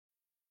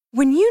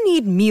When you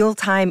need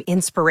mealtime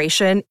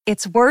inspiration,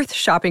 it's worth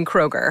shopping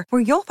Kroger,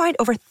 where you'll find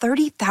over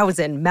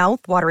 30,000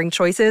 mouth-watering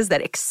choices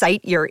that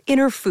excite your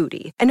inner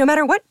foodie. And no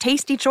matter what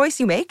tasty choice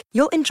you make,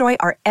 you'll enjoy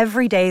our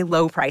everyday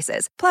low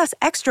prices, plus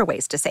extra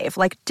ways to save,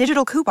 like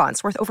digital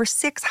coupons worth over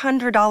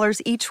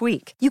 $600 each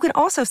week. You can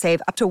also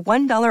save up to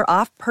 $1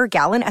 off per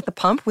gallon at the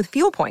pump with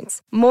fuel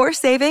points. More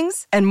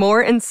savings and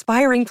more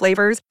inspiring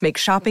flavors make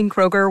shopping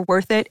Kroger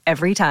worth it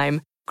every time.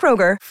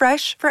 Kroger,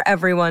 fresh for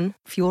everyone.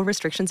 Fuel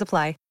restrictions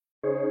apply.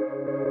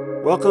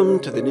 Welcome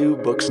to the New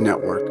Books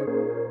Network.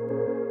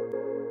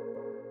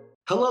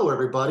 Hello,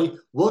 everybody.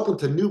 Welcome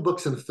to New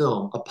Books and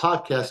Film, a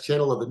podcast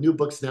channel of the New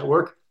Books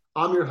Network.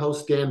 I'm your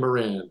host, Dan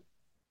Moran.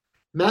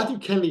 Matthew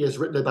Kennedy has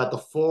written about the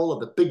fall of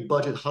the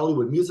big-budget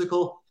Hollywood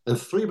musical and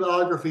 3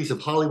 biographies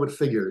of Hollywood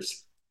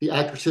figures, the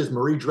actresses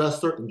Marie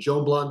Dressler and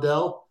Joan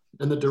Blondell,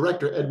 and the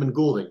director Edmund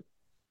Goulding.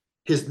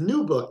 His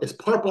new book is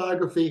part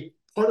biography,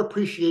 part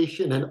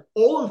appreciation, and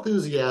all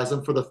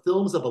enthusiasm for the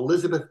films of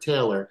Elizabeth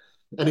Taylor,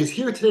 and he's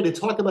here today to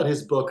talk about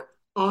his book,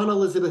 On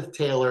Elizabeth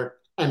Taylor,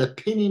 An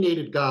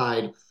Opinionated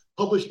Guide,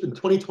 published in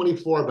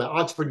 2024 by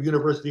Oxford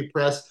University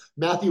Press.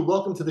 Matthew,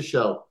 welcome to the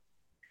show.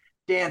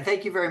 Dan,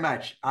 thank you very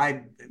much.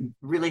 I'm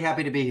really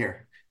happy to be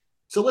here.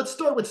 So let's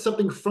start with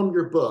something from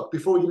your book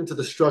before we get into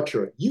the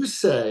structure. You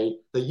say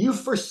that you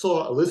first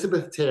saw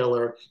Elizabeth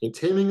Taylor in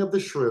Taming of the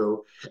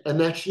Shrew, and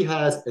that she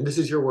has, and this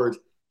is your words,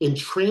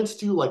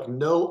 entranced you like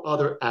no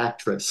other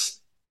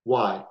actress.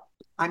 Why?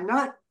 I'm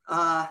not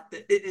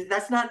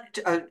that's not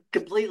a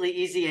completely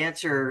easy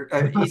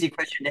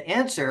question to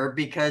answer,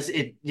 because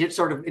it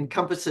sort of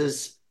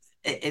encompasses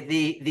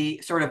the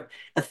sort of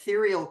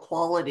ethereal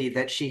quality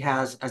that she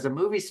has as a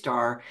movie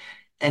star,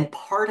 and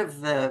part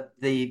of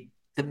the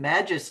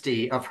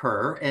majesty of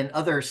her and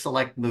other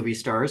select movie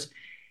stars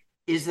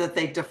is that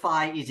they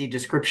defy easy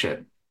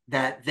description.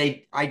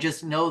 I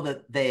just know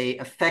that they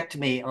affect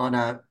me on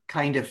a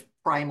kind of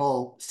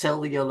primal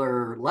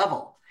cellular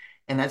level,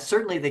 and that's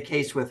certainly the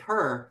case with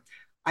her.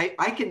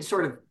 I can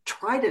sort of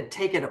try to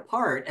take it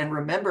apart and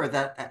remember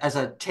that as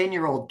a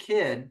 10-year-old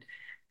kid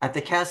at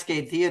the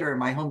Cascade Theater in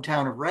my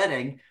hometown of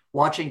Reading,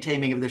 watching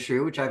Taming of the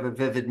Shrew, which I have a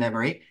vivid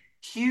memory,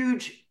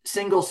 huge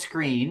single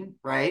screen,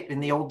 right, in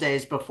the old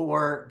days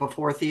before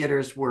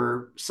theaters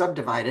were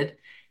subdivided.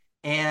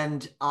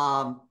 And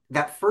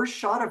that first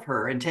shot of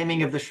her in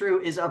Taming of the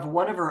Shrew is of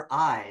one of her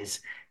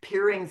eyes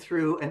peering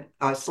through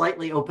a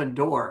slightly open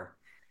door.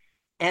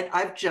 And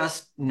I've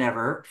just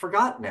never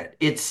forgotten it.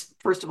 It's,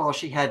 first of all,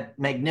 she had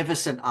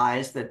magnificent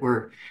eyes that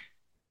were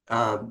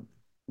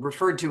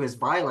referred to as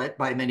violet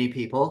by many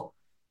people.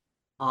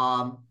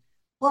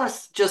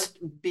 Plus, just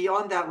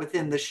beyond that,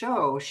 within the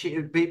show,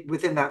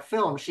 within that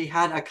film, she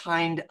had a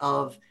kind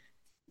of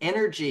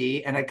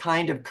energy and a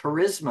kind of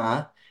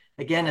charisma,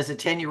 again, as a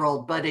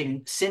 10-year-old budding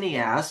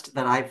cineast,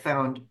 that I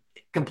found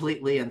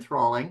completely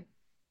enthralling.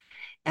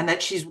 And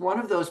that she's one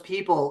of those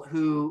people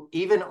who,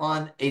 even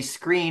on a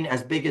screen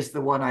as big as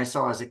the one I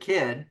saw as a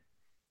kid,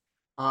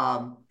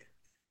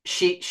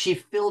 she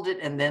filled it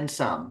and then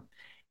some.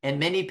 And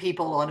many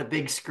people on a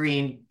big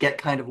screen get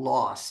kind of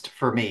lost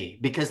for me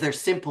because they're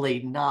simply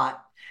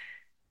not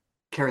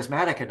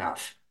charismatic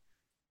enough.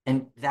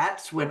 And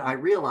that's when I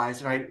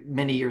realized,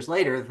 many years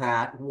later,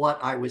 that what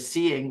I was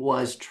seeing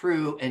was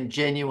true and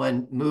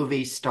genuine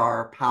movie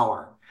star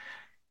power.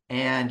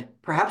 And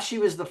perhaps she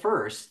was the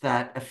first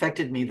that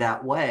affected me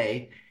that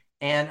way.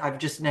 And I've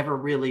just never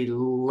really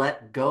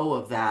let go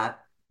of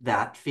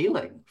that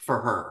feeling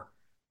for her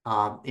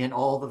in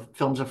all the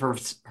films of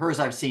hers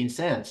I've seen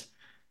since.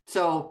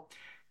 So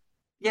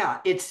yeah,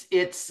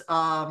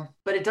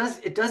 but it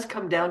does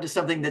come down to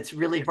something that's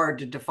really hard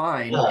to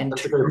define in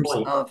terms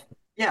of,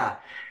 yeah.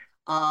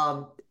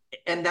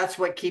 And that's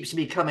what keeps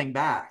me coming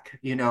back,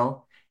 you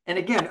know? And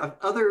again,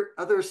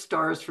 other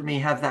stars for me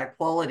have that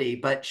quality,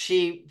 but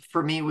she,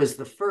 for me, was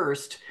the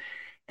first.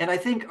 And I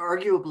think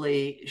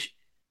arguably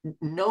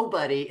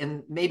nobody,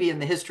 and maybe in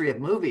the history of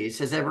movies,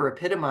 has ever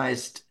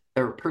epitomized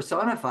or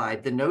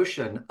personified the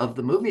notion of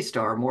the movie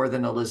star more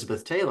than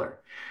Elizabeth Taylor.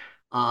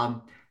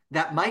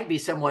 That might be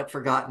somewhat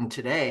forgotten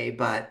today,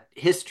 but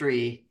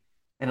history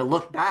and a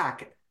look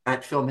back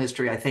at film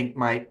history, I think,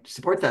 might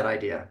support that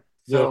idea.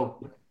 So.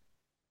 Yeah.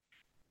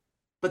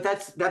 But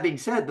that being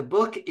said, the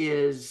book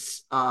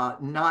is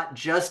not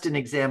just an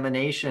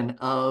examination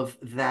of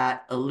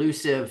that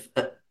elusive,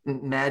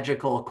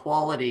 magical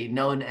quality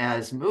known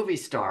as movie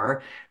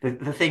star,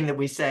 the thing that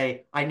we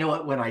say, I know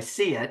it when I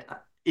see it,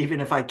 even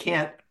if I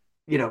can't,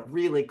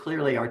 really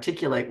clearly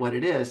articulate what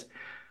it is.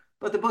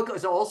 But the book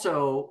is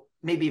also,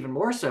 maybe even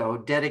more so,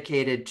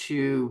 dedicated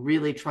to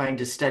really trying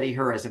to study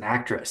her as an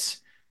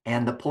actress.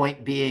 And the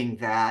point being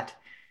that,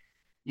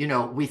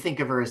 we think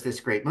of her as this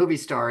great movie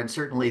star and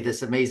certainly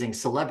this amazing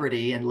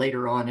celebrity, and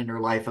later on in her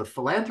life a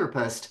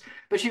philanthropist,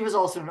 but she was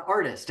also an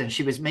artist, and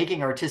she was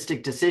making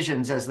artistic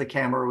decisions as the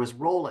camera was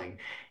rolling.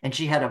 And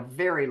she had a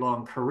very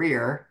long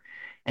career,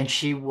 and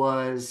she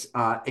was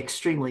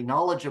extremely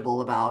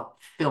knowledgeable about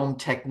film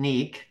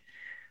technique.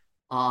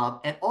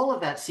 And all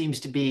of that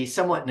seems to be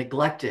somewhat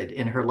neglected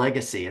in her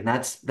legacy. And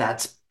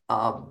that's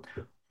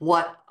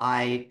what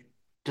I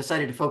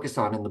decided to focus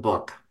on in the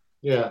book.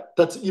 Yeah,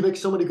 that's you make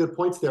so many good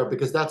points there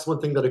because that's one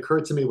thing that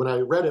occurred to me when I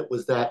read it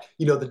was that,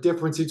 the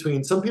difference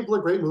between some people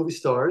are great movie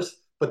stars,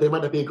 but they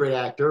might not be a great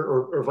actor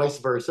or vice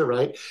versa,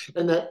 right?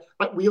 And that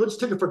we just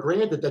took it for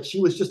granted that she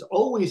was just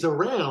always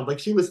around. Like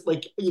she was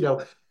like, she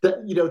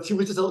was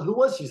just, who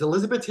was she? She's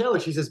Elizabeth Taylor.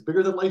 She's this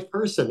bigger than life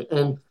person.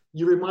 And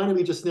you reminded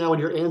me just now in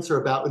your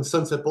answer about in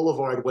Sunset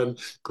Boulevard when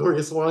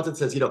Gloria Swanson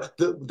says,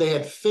 they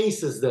had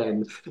faces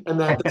then, and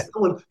that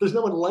there's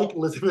no one like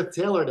Elizabeth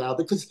Taylor now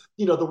because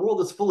the world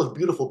is full of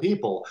beautiful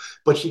people,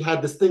 but she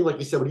had this thing like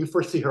you said when you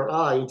first see her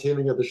eye in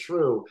Taming of the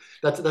Shrew.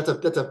 That's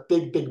a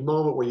big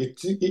moment where you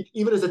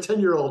even as a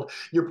 10-year-old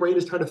your brain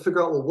is trying to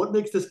figure out well what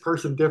makes this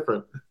person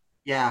different.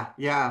 Yeah,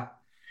 yeah.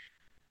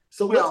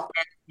 So let's Well,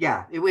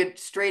 yeah, it went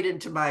straight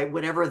into my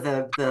whatever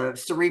the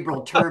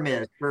cerebral term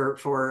is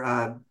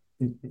for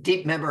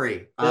deep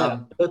memory. yeah,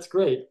 that's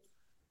great.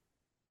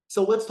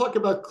 So let's talk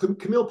about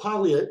Camille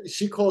Paglia.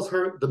 She calls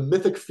her the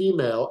mythic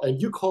female,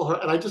 and you call her,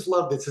 and I just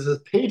love this. This is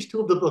page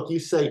 2 of the book. You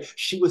say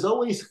she was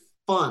always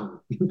fun.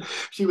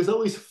 She was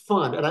always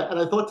fun, and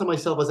I thought to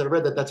myself as I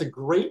read that that's a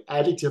great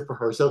adjective for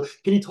her. So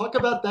can you talk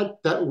about that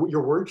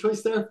your word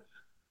choice there?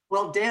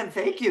 Well, Dan,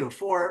 thank you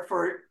for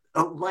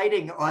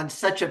lighting on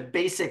such a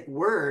basic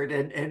word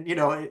and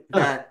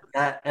that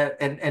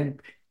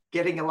and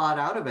getting a lot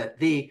out of it.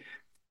 The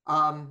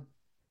um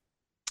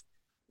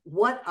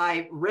what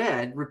I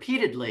read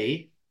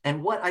repeatedly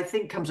and what I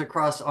think comes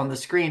across on the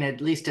screen,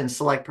 at least in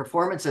select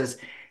performances,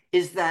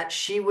 is that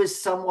she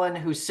was someone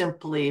who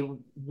simply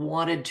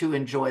wanted to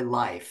enjoy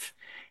life.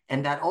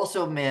 And that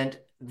also meant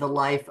the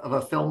life of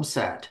a film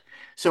set.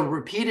 So,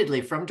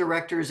 repeatedly from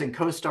directors and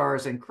co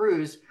stars and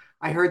crews,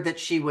 I heard that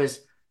she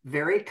was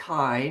very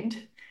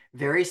kind,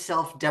 very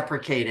self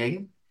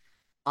deprecating,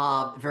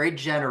 very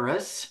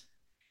generous,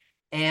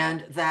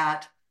 and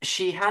that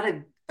she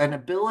had an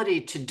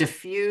ability to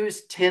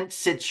diffuse tense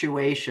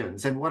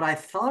situations. And what I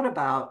thought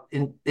about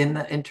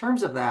in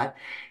terms of that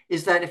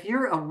is that if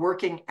you're a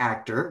working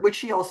actor, which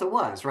she also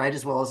was, right,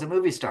 as well as a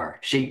movie star,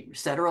 she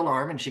set her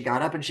alarm and she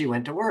got up and she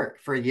went to work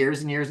for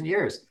years and years and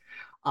years.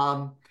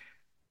 Um,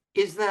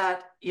 is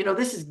that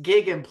this is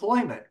gig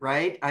employment,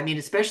 right? I mean,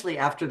 especially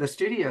after the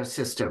studio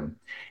system,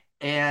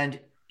 and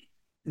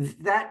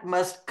that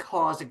must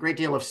cause a great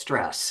deal of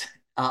stress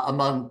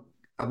among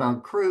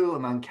crew,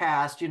 among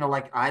cast.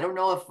 Like I don't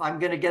know if I'm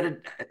going to get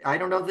it. I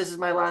don't know if this is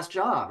my last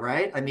job,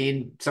 right? I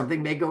mean,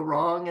 something may go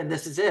wrong, and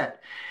this is it,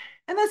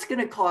 and that's going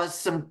to cause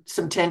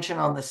some tension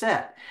on the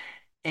set.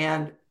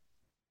 And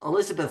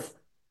Elizabeth,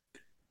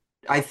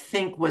 I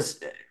think, was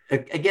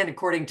again,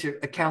 according to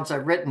accounts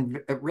I've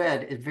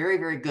read, is very,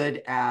 very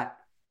good at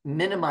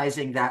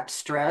minimizing that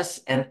stress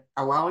and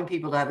allowing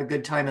people to have a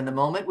good time in the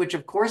moment, which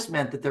of course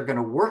meant that they're going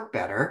to work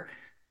better,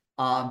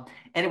 and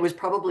it was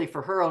probably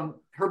for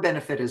her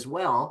benefit as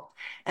well.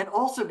 And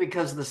also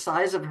because the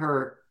size of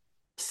her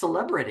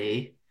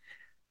celebrity,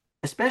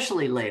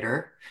 especially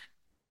later,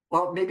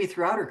 well, maybe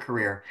throughout her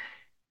career,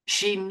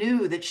 she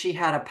knew that she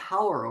had a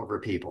power over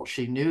people.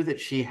 She knew that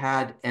she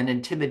had an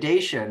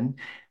intimidation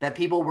that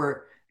people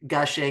were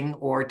gushing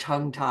or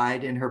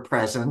tongue-tied in her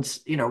presence,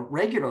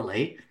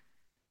 regularly.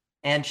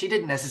 And she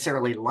didn't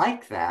necessarily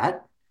like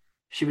that.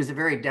 She was a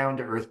very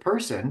down-to-earth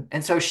person.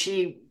 And so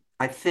she,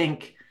 I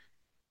think,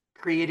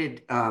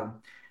 created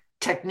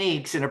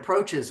techniques and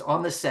approaches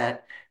on the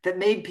set that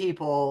made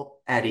people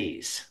at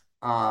ease,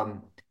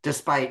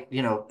 despite,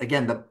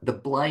 again, the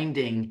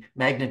blinding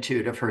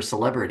magnitude of her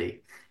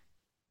celebrity.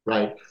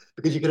 Right,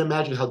 because you can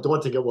imagine how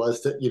daunting it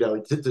was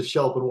to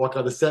show up and walk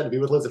on the set and be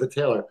with Elizabeth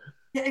Taylor.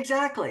 Yeah,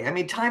 exactly. I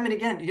mean, time and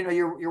again,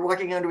 you're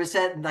walking onto a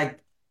set and like,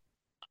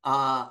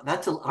 I'm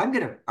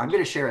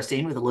gonna share a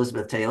scene with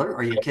Elizabeth Taylor.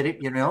 Are you kidding?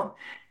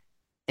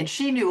 And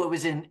she knew it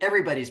was in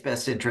everybody's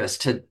best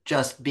interest to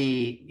just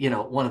be,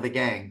 one of the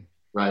gang.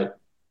 Right.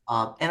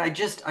 And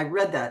I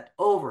read that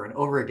over and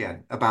over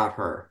again about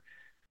her.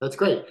 That's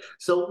great.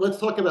 So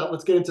let's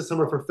get into some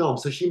of her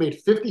films. So she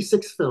made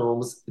 56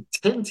 films,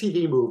 10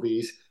 TV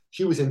movies.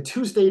 She was in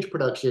 2 stage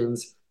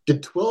productions,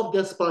 did 12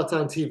 guest spots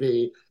on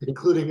TV,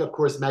 including, of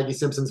course, Maggie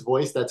Simpson's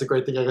voice. That's a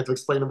great thing I got to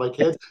explain to my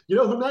kids. You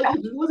know who Maggie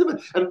is?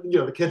 Elizabeth? And,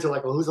 the kids are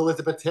like, well, who's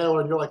Elizabeth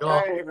Taylor? And you're like, oh,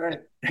 Right, right.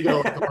 you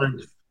got to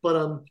learn.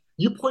 But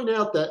you point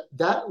out that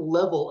that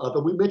level of,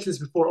 and we mentioned this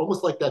before,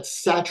 almost like that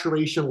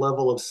saturation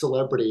level of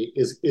celebrity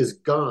is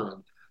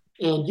gone.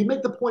 And you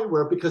make the point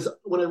where, because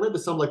when I read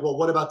this, I'm like, well,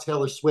 what about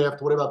Taylor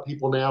Swift? What about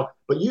people now?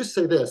 But you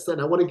say this, and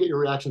I want to get your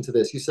reaction to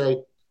this. You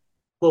say,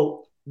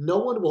 quote, no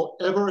one will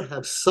ever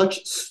have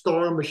such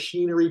star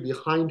machinery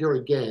behind her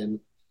again,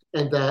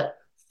 and that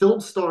film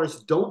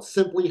stars don't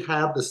simply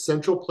have the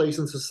central place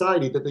in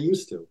society that they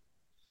used to.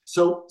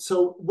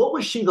 So what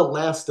was she the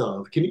last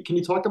of? Can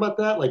you talk about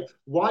that? Like,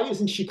 why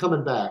isn't she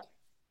coming back?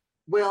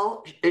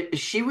 Well,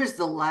 she was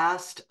the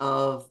last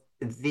of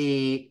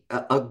the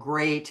a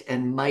great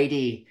and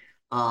mighty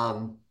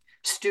um,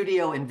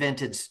 studio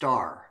invented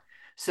star.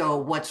 So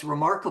what's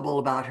remarkable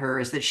about her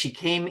is that she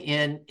came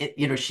in,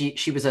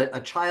 she was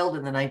a child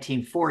in the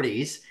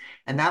 1940s,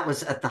 and that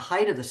was at the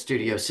height of the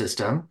studio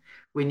system,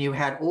 when you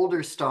had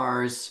older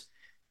stars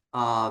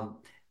um,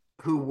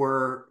 who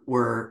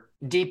were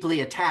deeply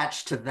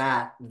attached to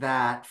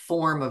that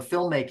form of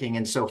filmmaking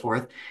and so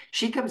forth.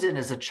 She comes in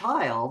as a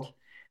child,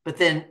 but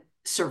then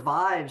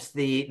survives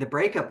the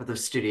breakup of the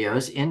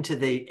studios into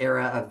the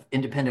era of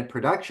independent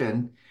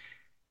production,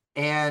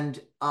 and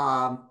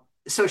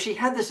so she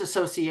had this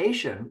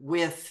association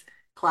with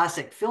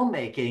classic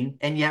filmmaking,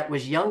 and yet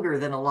was younger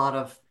than a lot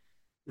of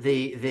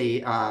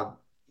the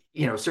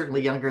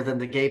certainly younger than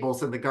the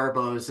Gables and the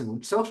Garbos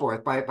and so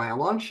forth by a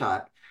long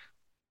shot.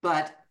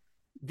 But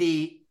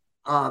the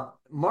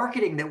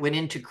marketing that went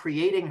into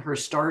creating her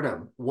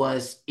stardom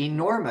was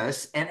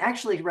enormous and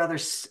actually rather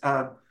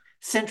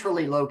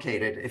centrally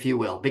located, if you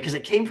will, because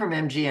it came from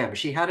MGM.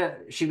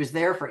 She was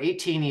there for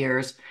 18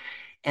 years,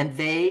 and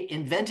they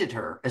invented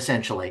her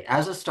essentially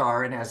as a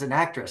star and as an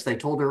actress. They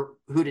told her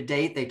who to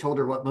date. They told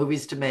her what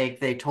movies to make.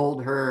 They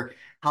told her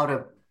how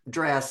to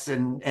dress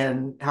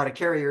and how to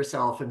carry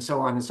herself and so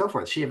on and so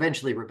forth. She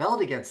eventually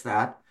rebelled against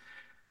that.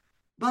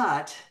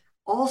 But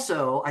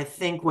also, I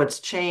think what's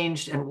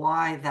changed and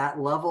why that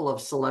level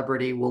of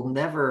celebrity will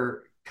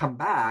never come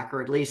back,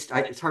 or at least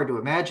it's hard to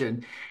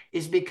imagine,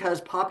 is because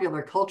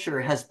popular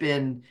culture has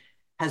been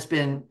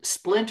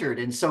splintered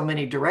in so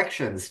many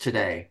directions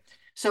today.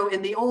 So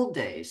in the old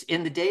days,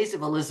 in the days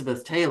of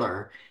Elizabeth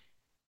Taylor,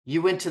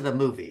 you went to the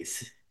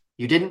movies.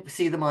 You didn't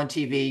see them on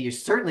TV. You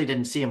certainly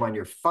didn't see them on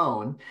your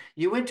phone.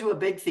 You went to a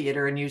big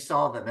theater and you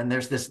saw them. And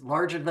there's this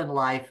larger than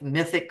life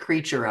mythic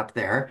creature up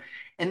there.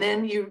 And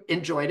then you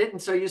enjoyed it.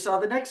 And so you saw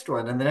the next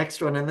one and the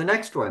next one and the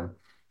next one.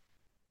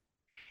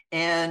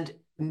 And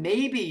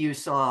maybe you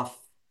saw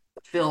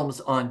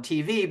films on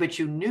TV, but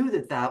you knew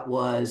that that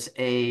was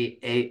an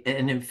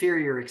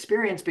inferior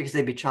experience because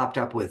they'd be chopped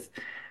up with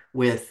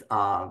with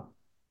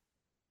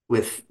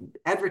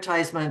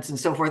advertisements and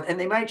so forth. And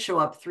they might show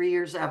up 3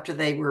 years after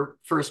they were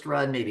first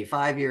run, maybe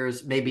 5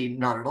 years, maybe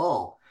not at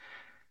all.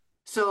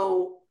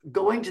 So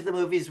going to the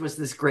movies was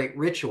this great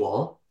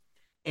ritual,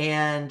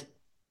 and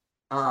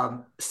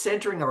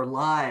centering our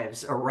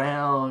lives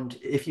around,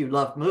 if you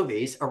love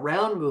movies,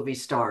 around movie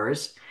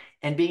stars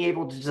and being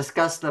able to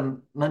discuss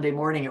them Monday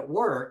morning at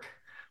work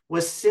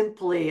was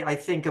simply, I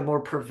think, a more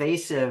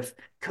pervasive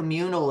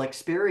communal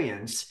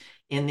experience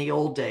in the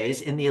old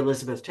days, in the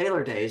Elizabeth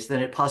Taylor days,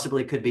 than it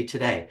possibly could be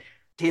today.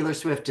 Taylor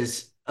Swift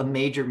is a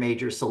major,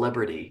 major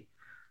celebrity.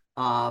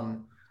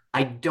 Um,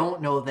 I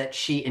don't know that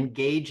she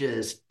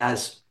engages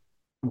as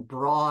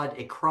broad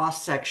a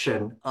cross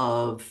section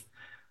of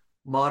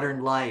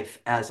modern life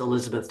as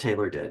Elizabeth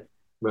Taylor did.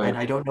 Right. And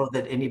I don't know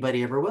that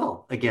anybody ever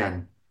will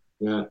again.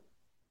 Yeah.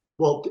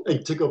 Well,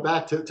 to go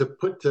back to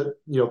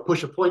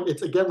push a point,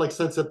 it's again like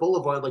Sunset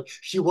Boulevard. Like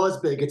she was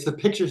big. It's the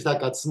pictures that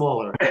got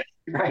smaller.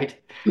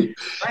 Right,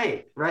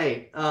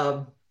 right.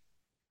 Well,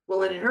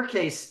 and in her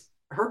case,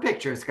 her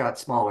pictures got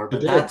smaller, It but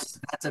did. that's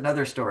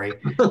another story.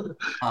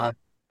 Uh,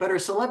 but her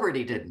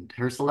celebrity didn't.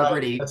 Her Right.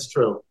 celebrity That's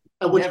true.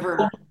 And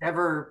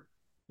never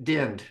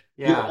dimmed.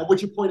 yeah, Yeah. and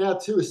what you point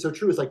out too is so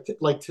true. Is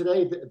like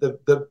today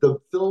the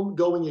film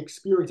going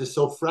experience is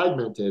so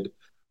fragmented,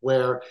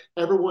 where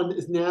everyone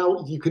is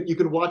now you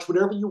can watch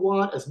whatever you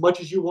want as much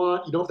as you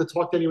want. You don't have to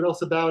talk to anyone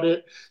else about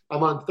it.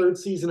 I'm on third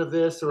season of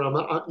this, or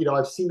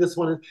I've seen this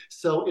one.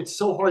 So it's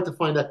so hard to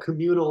find that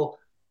communal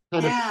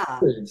kind of Yeah.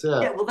 experience.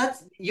 Yeah, Yeah, well,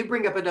 that's you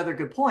bring up another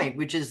good point,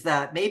 which is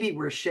that maybe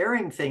we're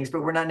sharing things,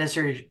 but we're not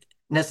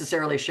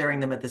necessarily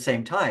sharing them at the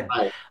same time.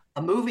 right,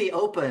 A movie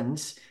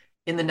opens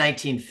in the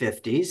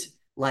 1950s,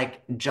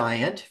 like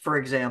Giant, for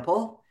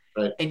example,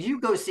 right. and you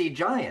go see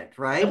Giant,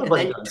 right? And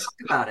Everybody then you does. talk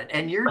about it,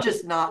 and you're Right.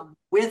 just not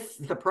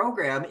with the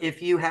program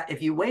if you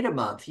wait a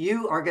month.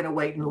 You are going to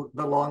wait in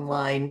the long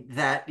line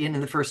that in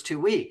the first 2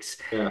 weeks.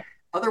 Yeah,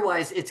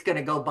 Otherwise, it's going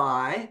to go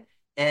by,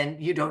 and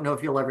you don't know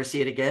if you'll ever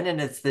see it again, and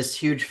it's this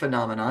huge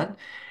phenomenon.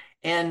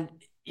 And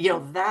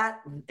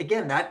that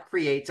again, that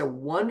creates a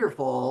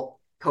wonderful,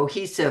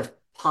 cohesive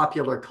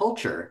popular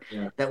culture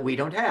yeah. that we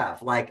don't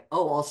have. Like,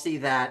 oh, I'll see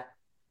that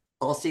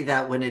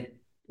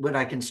when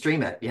I can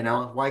stream it,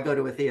 why go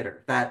to a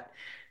theater?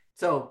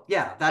 So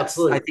yeah, I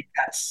Absolutely. think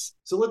that's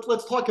So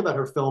let's talk about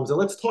her films, and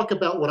let's talk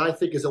about what I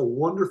think is a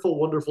wonderful,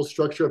 wonderful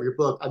structure of your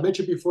book. I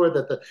mentioned before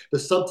that the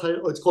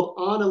subtitle, it's called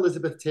On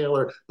Elizabeth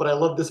Taylor, but I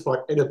love this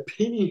part, an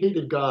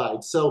opinionated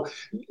guide. So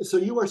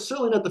you are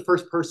certainly not the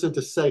first person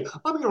to say,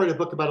 I'm going to write a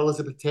book about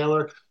Elizabeth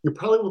Taylor. You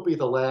probably won't be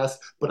the last,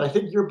 but I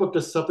think your book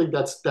does something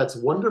that's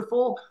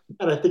wonderful,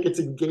 and I think it's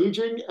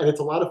engaging and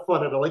it's a lot of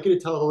fun. And I'd like you to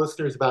tell the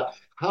listeners about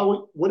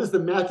what is the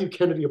Matthew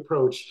Kennedy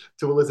approach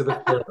to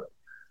Elizabeth Taylor.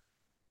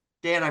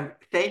 Dan.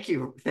 Thank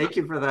you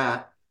for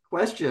that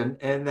question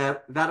and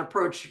that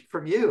approach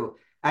from you.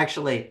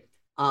 Actually,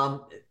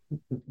 um,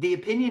 the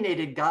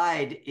opinionated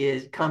guide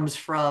comes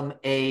from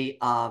a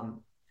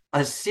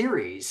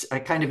series, a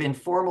kind of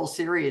informal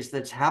series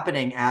that's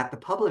happening at the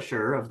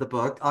publisher of the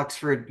book,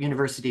 Oxford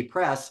University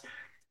Press,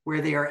 where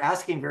they are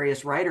asking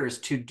various writers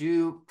to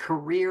do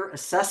career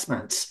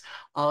assessments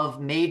of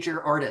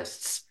major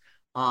artists.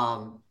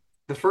 Um,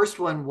 the first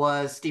one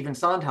was Stephen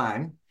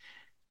Sondheim,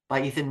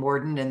 by Ethan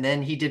Morden, and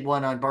then he did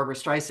one on Barbara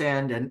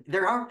Streisand, and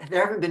there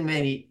haven't been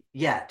many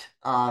yet.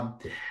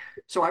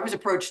 So I was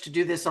approached to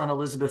do this on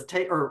Elizabeth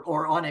Taylor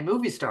or on a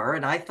movie star,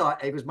 and I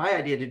thought it was my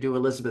idea to do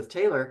Elizabeth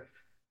Taylor,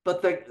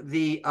 but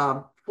the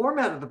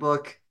format of the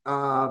book,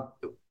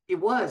 it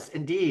was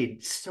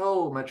indeed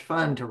so much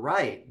fun to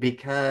write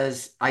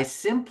because I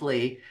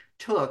simply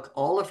took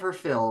all of her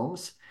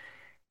films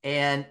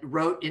and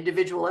wrote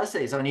individual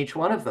essays on each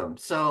one of them.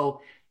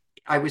 So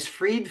I was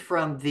freed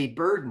from the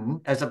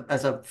burden as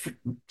a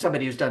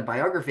somebody who's done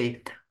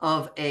biography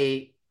of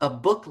a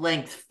book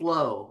length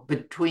flow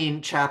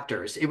between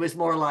chapters. It was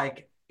more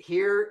like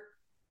here,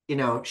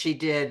 she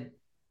did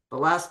The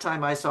Last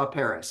Time I Saw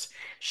Paris.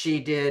 She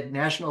did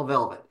National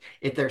Velvet.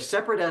 If they're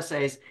separate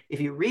essays,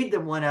 if you read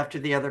them one after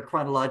the other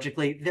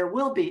chronologically, there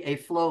will be a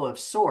flow of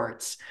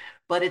sorts,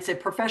 but it's a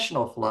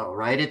professional flow,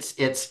 right?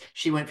 It's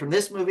she went from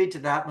this movie to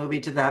that movie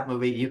to that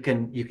movie. You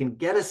can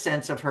get a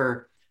sense of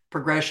her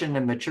progression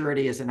and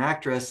maturity as an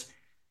actress.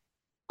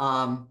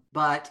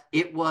 But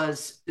it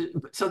was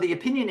so the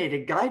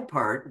opinionated guide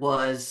part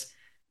was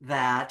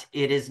that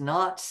it is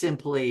not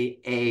simply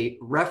a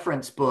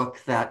reference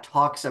book that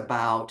talks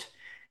about,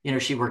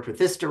 she worked with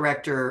this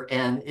director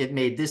and it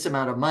made this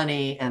amount of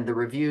money and the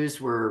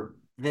reviews were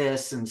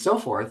this and so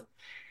forth.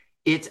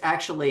 It's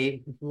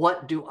actually,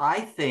 what do I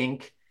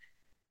think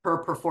her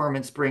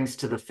performance brings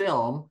to the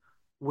film?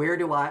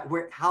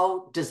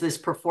 How does this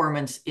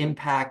performance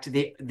impact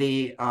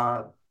the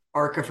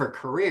arc of her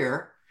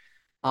career?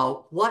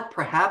 What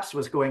perhaps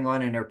was going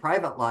on in her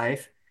private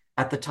life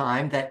at the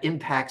time that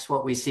impacts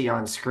what we see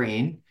on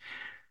screen.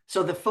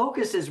 So the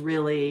focus is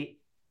really,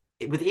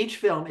 with each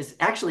film, is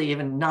actually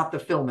even not the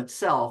film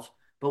itself,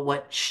 but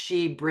what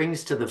she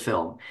brings to the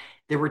film.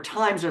 There were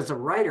times as a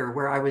writer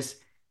where I was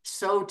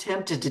so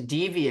tempted to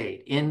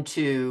deviate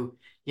into,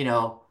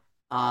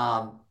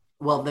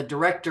 well, the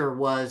director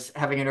was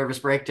having a nervous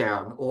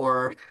breakdown,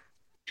 or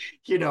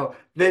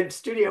the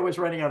studio was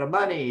running out of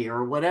money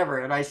or whatever.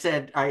 And I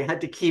said, I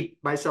had to keep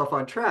myself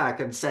on track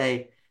and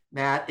say,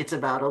 Matt, it's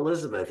about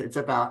Elizabeth. It's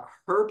about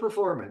her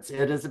performance.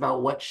 It is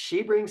about what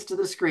she brings to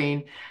the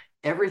screen.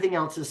 Everything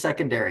else is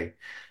secondary.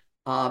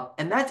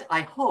 And that,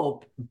 I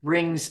hope,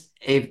 brings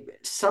a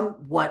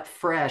somewhat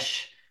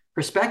fresh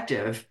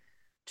perspective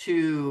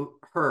to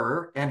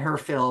her and her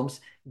films,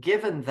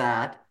 given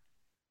that,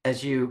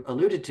 as you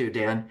alluded to,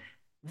 Dan,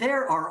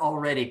 there are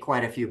already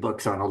quite a few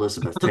books on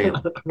Elizabeth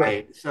Taylor,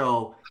 right?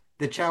 So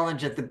the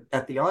challenge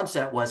at the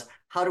onset was,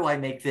 how do I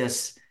make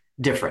this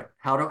different?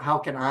 How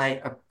can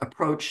I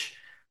approach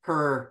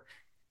her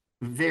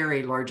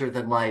very larger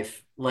than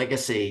life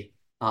legacy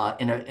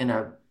in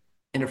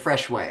a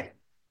fresh way?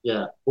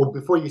 Yeah. Well,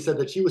 before you said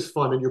that she was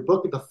fun, and your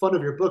book, the fun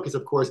of your book is,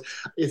 of course,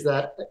 is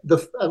that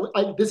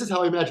this is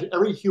how I imagine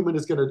every human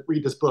is going to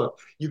read this book.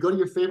 You go to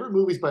your favorite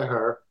movies by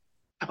her.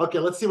 Okay,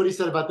 let's see what he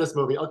said about this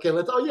movie. Okay,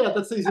 oh yeah,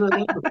 let's see he's in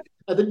that movie.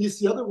 And then you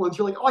see other ones,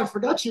 you're like, oh, I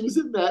forgot she was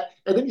in that.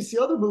 And then you see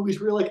other movies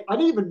where you're like, I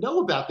didn't even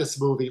know about this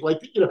movie.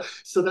 Like,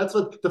 so that's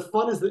what the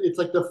fun is. That it's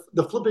like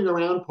the flipping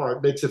around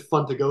part makes it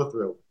fun to go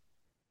through.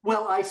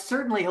 Well, I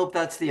certainly hope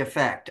that's the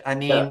effect. I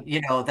Yeah,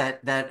 mean,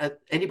 that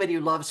anybody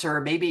who loves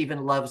her, maybe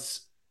even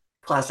loves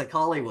classic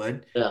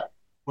Hollywood, yeah.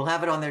 will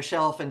have it on their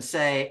shelf and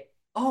say,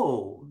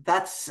 "Oh,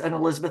 that's an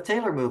Elizabeth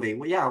Taylor movie."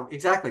 Well, yeah,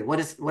 exactly. What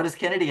does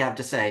Kennedy have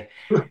to say?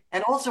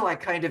 And also, I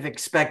kind of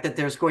expect that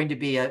there's going to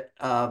be a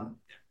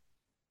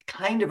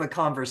kind of a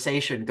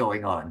conversation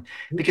going on,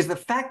 because the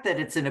fact that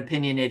it's an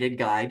opinionated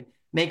guide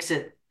makes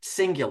it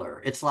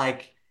singular. It's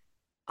like,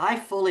 I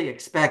fully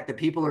expect that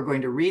people are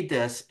going to read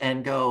this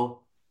and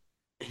go,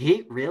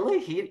 he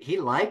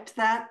liked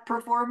that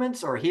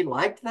performance, or he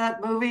liked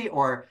that movie,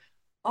 or,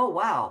 oh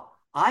wow,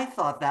 I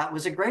thought that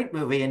was a great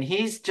movie and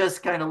he's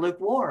just kind of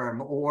lukewarm.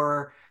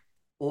 Or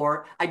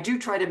I do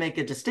try to make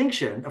a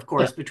distinction, of Yeah.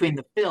 course, between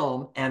the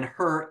film and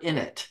her in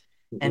it.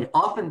 Mhm. And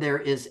often there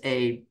is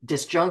a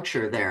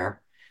disjuncture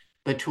there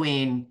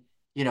between,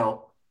 you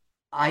know,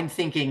 I'm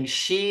thinking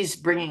she's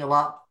bringing a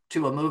lot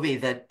to a movie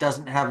that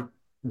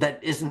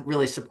isn't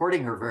really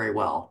supporting her very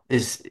well,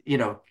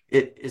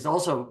 it is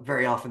also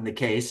very often the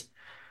case.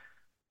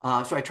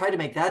 So I try to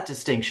make that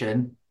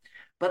distinction,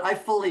 but I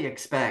fully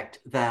expect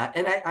that,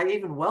 and I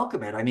even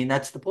welcome it. I mean,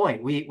 that's the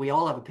point. We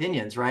all have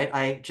opinions, right?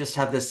 I just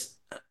have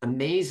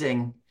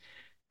amazing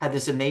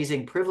this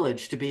amazing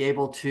privilege to be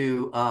able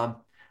to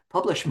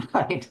publish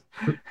mine.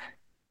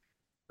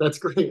 That's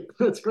great.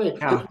 That's great.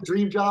 That's Yeah, the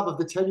dream job of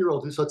the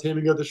 10-year-old who saw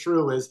Taming of the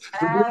Shrew is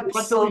for you to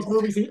watch all these absolutely,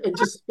 movies and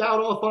just spout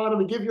off on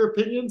them and give your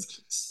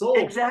opinions. Sold.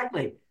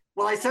 exactly.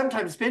 Well, I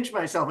sometimes pinch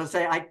myself and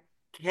say, I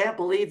can't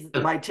believe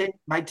my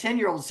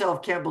 10-year-old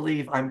self can't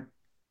believe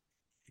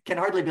can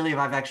hardly believe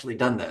I've actually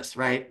done this,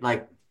 right?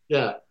 Like,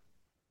 Yeah.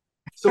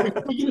 So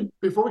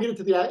before we get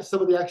into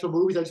some of the actual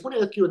movies, I just want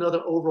to ask you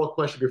another overall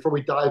question before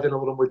we dive in a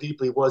little more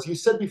deeply. Was you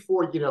said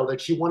before,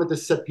 that she wanted to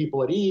set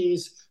people at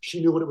ease. She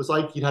knew what it was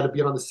like. You'd had to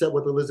be on the set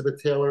with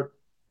Elizabeth Taylor.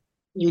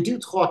 You do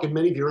talk in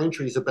many of your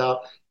entries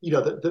about,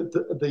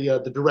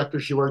 the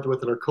directors she worked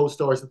with and her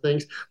co-stars and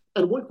things.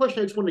 And one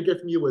question I just wanted to get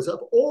from you was,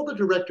 of all the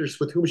directors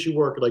with whom she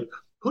worked, like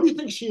Who do you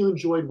think she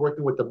enjoyed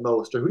working with the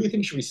most, or who do you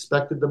think she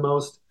respected the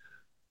most?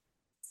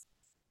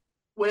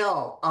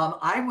 Well,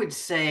 I would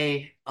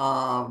say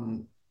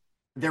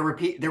there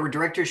were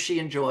directors she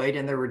enjoyed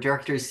and there were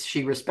directors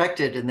she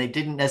respected, and they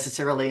didn't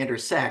necessarily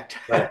intersect.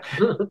 Right.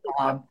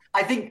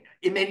 I think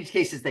in many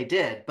cases they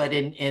did, but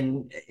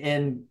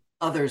in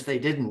others they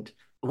didn't.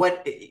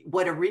 What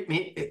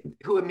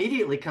who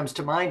immediately comes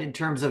to mind in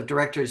terms of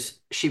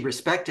directors she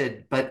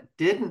respected but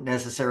didn't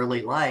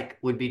necessarily like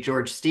would be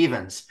George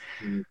Stevens,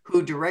 Mm,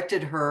 who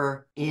directed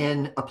her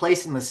in A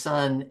Place in the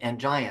Sun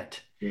and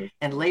Giant, yeah,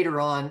 and later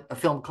on a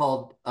film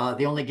called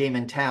The Only Game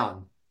in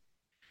Town.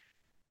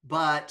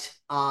 But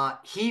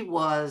he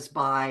was,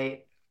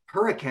 by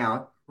her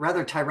account,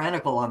 rather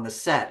tyrannical on the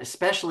set,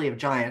 especially of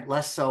Giant,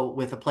 less so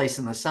with A Place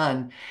in the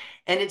Sun.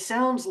 And it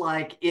sounds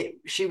like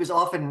she was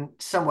often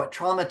somewhat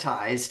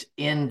traumatized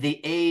in the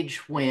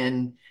age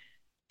when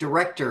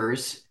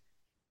directors,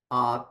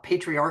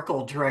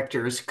 patriarchal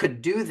directors,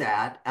 could do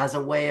that as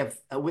a way of,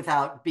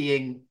 without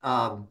being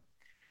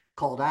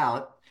called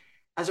out,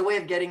 as a way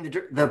of getting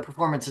the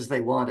performances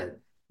they wanted.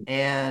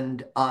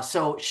 And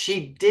so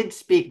she did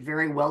speak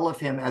very well of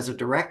him as a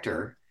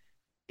director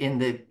in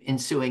the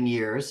ensuing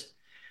years.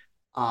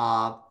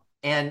 Uh,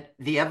 and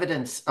the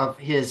evidence of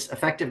his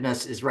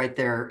effectiveness is right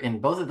there in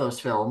both of those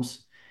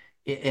films,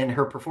 in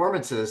her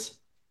performances.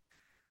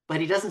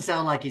 But he doesn't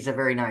sound like he's a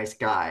very nice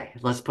guy.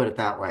 Let's put it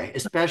that way.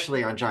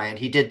 Especially on Giant,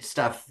 he did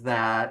stuff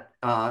that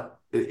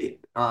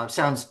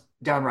sounds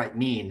downright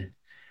mean.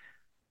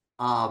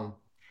 Um,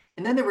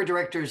 and then there were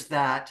directors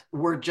that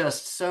were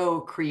just so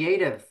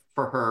creative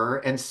for her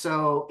and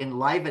so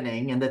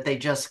enlivening, and that they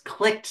just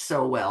clicked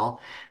so well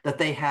that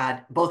they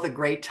had both a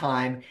great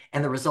time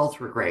and the results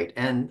were great.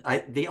 And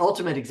the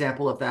ultimate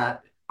example of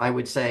that, I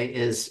would say,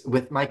 is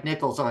with Mike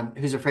Nichols on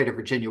Who's Afraid of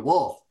Virginia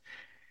Woolf.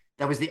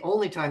 That was the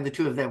only time the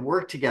two of them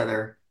worked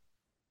together.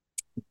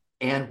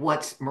 And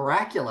what's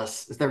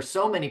miraculous is there's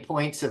so many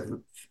points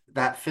of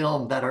that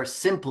film that are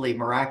simply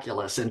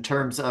miraculous in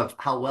terms of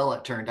how well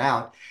it turned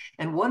out.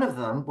 And one of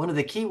them, one of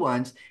the key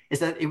ones, is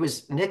that it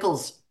was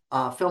Nichols'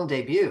 film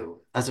debut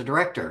as a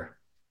director.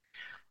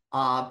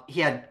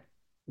 He had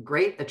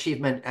great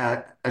achievement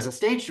as a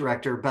stage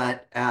director,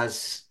 but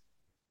as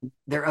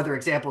there are other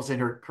examples in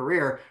her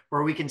career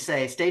where we can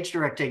say stage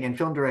directing and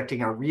film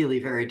directing are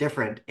really very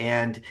different.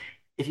 And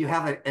if you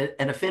have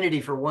an affinity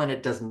for one,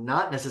 it does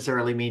not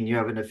necessarily mean you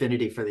have an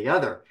affinity for the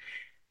other.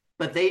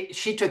 But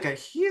she took a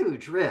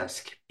huge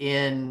risk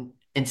in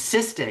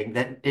insisting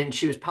that, and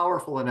she was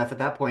powerful enough at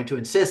that point to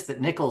insist that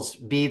Nichols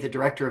be the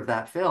director of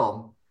that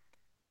film.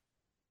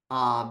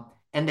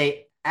 And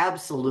they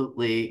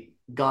absolutely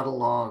got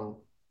along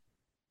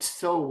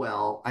so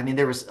well. I mean,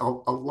 there was a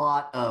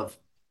lot of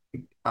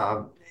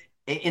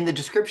in the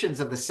descriptions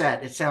of the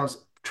set, it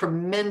sounds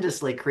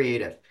tremendously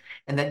creative,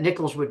 and that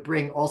Nichols would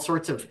bring all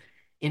sorts of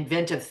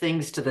inventive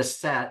things to the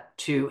set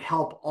to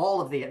help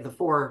all of the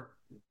four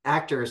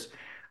actors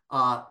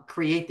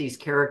create these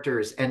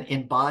characters and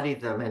embody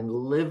them and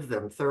live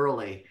them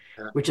thoroughly,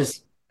 yeah, which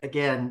is,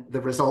 again, the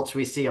results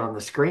we see on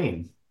the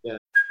screen. yeah.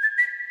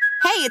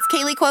 Hey, it's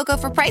Kaylee Cuoco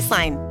for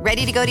Priceline.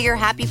 Ready to go to your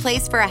happy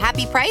place for a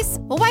happy price?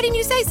 Well, why didn't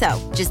you say so?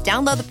 Just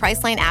download the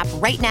Priceline app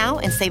right now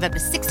and save up to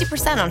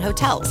 60% on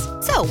hotels.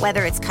 So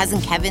whether it's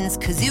Cousin Kevin's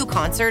Kazoo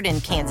Concert in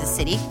Kansas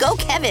City, go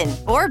Kevin,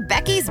 or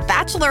Becky's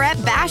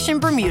Bachelorette Bash in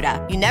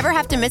Bermuda, you never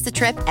have to miss a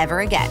trip ever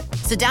again.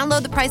 So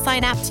download the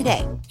Priceline app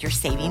today. Your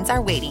savings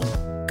are waiting.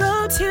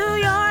 Go to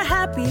your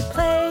happy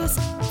place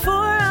for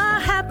a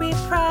happy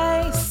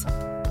price.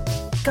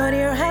 Go to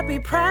your happy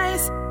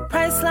price,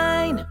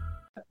 Priceline.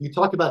 You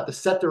talk about the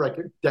set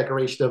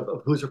decoration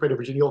of Who's Afraid of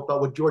Virginia Woolf,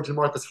 about what George and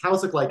Martha's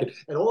house looked like,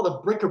 and all the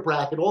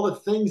bric-a-brac and all the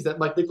things that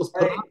Mike Nichols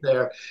put on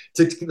there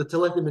to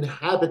let them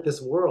inhabit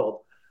this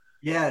world.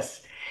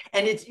 Yes,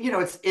 and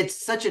it's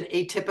such an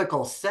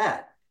atypical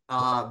set,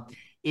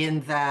 in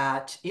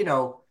that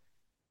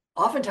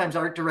oftentimes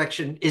art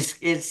direction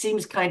it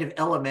seems kind of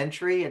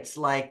elementary. It's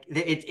like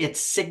it's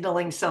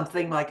signaling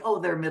something like, oh,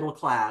 they're middle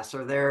class,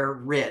 or they're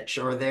rich,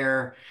 or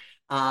they're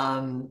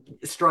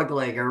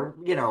struggling, or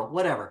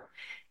whatever.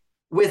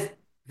 With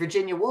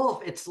Virginia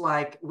Woolf, it's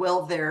like,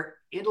 well, they're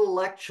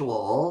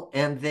intellectual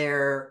and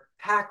they're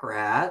pack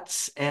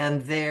rats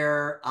and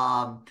they're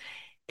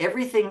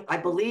everything. I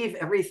believe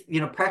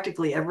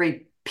practically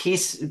every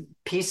piece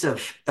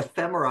of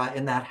ephemera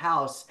in that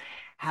house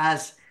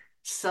has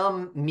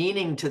some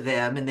meaning to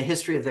them in the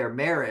history of their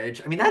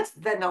marriage. I mean, that's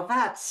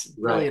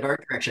brilliant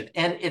art direction.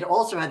 And it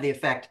also had the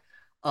effect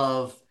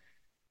of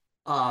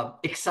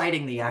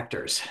exciting the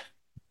actors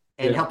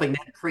and helping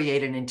them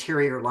create an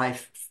interior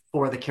life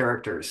for the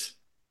characters.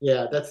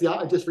 Yeah,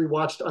 I just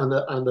rewatched on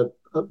the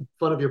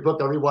front of your book.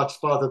 I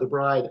rewatched Father the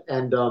Bride,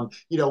 and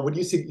when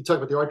you talk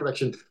about the art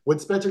direction, when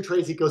Spencer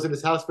Tracy goes in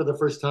his house for the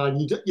first time,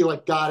 you're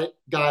like, got it,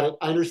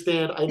 I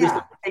understand,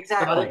 Yeah,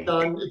 exactly. got it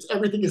done.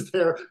 Everything is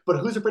there, but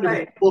Who's Afraid of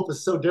Virginia Woolf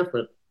is so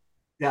different.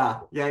 Yeah,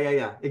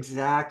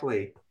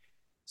 exactly.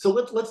 So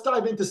let's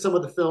dive into some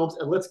of the films,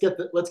 and let's get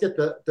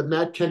the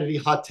Matt Kennedy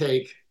hot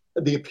take.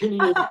 the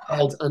opinionated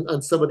guides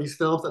on some of these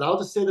films, and I'll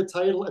just say the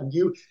title, and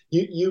you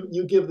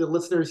give the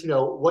listeners,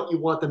 what you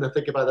want them to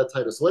think about that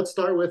title. So let's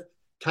start with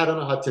Cat on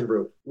a Hot Tin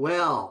Roof.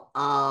 Well,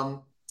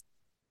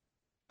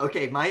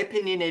 okay, my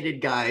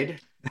opinionated guide.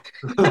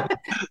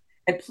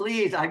 And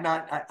please, I'm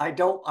not. I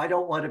don't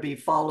want to be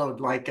followed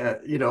like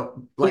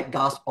like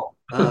gospel.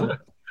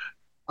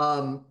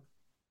 Um,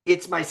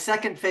 it's my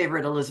second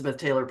favorite Elizabeth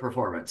Taylor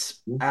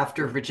performance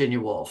after Virginia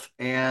Woolf,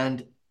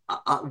 and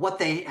what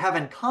they have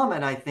in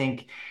common, I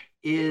think,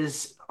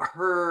 is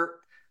her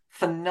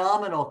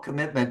phenomenal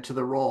commitment to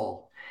the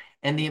role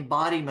and the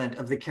embodiment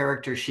of the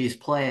character she's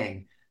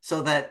playing,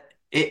 so that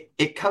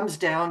it comes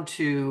down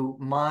to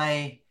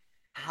my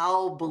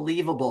how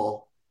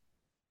believable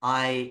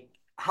I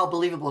how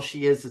believable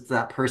she is as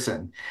that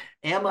person.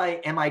 Am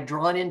I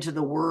drawn into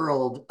the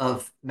world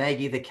of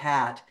Maggie the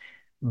cat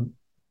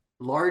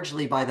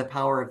largely by the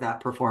power of that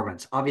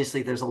performance?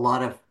 Obviously, there's a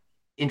lot of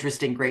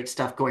interesting, great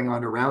stuff going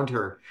on around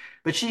her,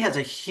 but she has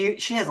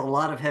a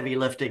lot of heavy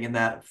lifting in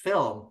that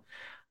film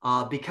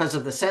because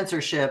of the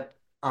censorship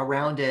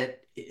around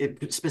it,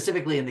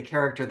 specifically in the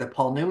character that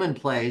Paul Newman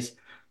plays,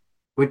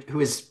 who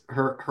is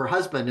her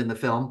husband in the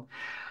film.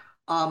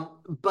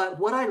 But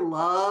what I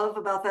love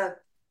about that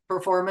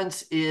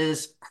performance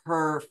is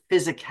her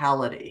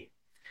physicality.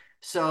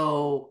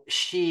 So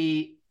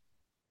she,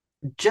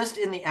 just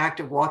in the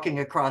act of walking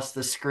across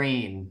the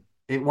screen,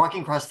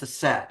 walking across the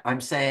set, I'm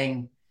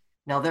saying,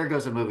 now there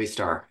goes a movie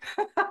star.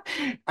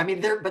 I mean,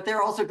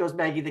 there also goes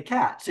Maggie the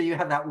cat. So you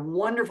have that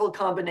wonderful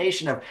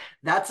combination of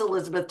that's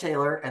Elizabeth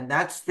Taylor, and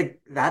that's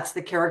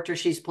the character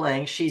she's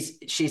playing.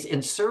 She's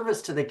in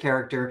service to the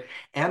character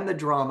and the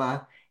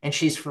drama, and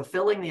she's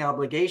fulfilling the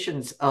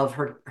obligations of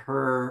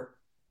her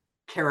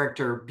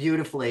character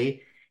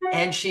beautifully,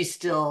 and she's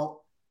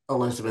still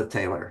Elizabeth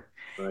Taylor.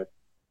 Right.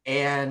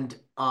 And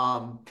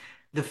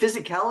the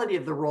physicality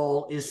of the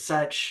role is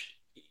such,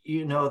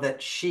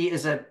 that she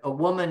is a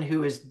woman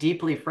who is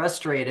deeply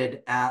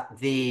frustrated at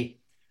the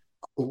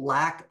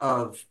lack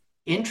of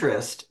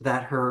interest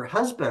that her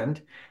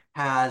husband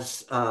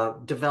has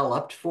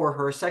developed for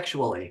her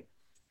sexually.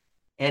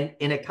 And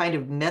in a kind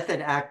of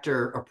method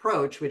actor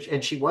approach,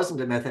 and she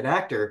wasn't a method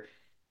actor,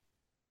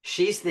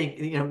 she's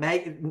thinking,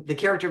 the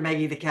character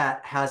Maggie the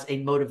cat has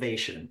a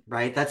motivation,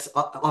 right? That's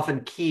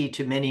often key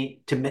to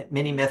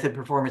many method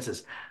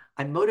performances.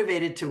 I'm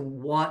motivated to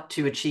want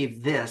to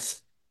achieve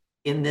this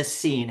in this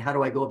scene. How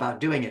do I go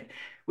about doing it?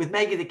 With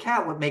Maggie the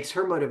cat, what makes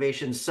her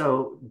motivation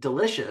so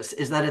delicious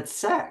is that it's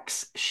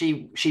sex.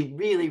 She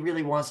really,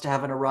 really wants to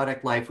have an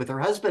erotic life with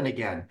her husband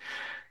again.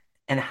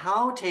 And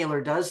how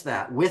Taylor does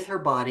that with her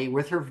body,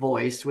 with her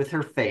voice, with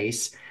her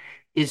face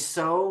is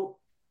so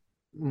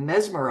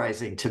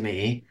mesmerizing to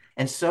me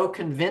and so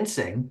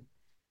convincing.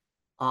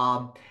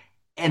 And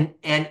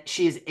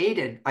she is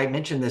aided. I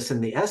mentioned this in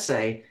the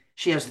essay.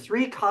 She has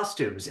 3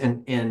 costumes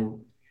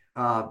in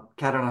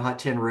Cat on a Hot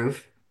Tin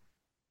Roof,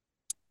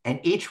 and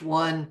each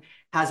one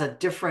has a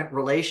different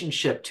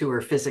relationship to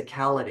her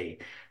physicality.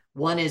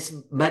 One is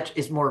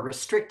more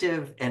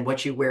restrictive and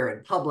what you wear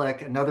in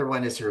public. Another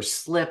one is her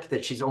slip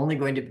that she's only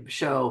going to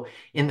show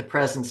in the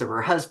presence of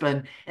her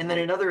husband. And then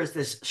another is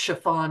this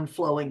chiffon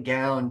flowing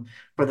gown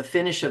for the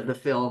finish of the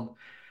film,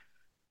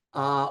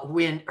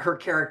 when her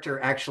character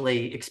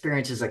actually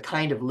experiences a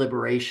kind of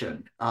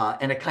liberation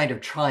and a kind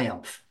of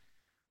triumph.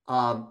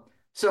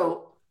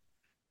 So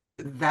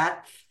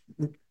that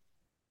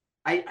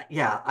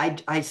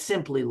I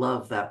simply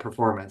love that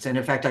performance. And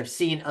in fact, I've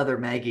seen other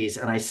Maggies,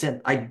 and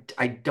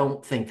I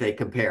don't think they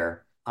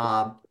compare.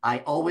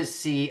 I always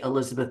see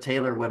Elizabeth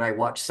Taylor when I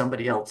watch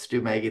somebody else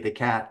do Maggie the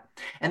cat,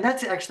 and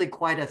that's actually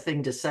quite a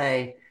thing to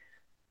say,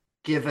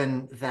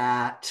 given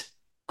that,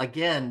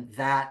 again,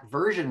 that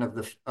version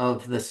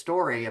of the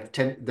story of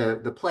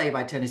the play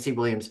by Tennessee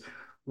Williams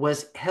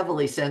was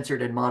heavily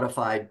censored and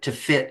modified to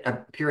fit a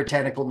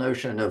puritanical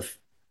notion of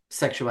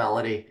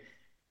sexuality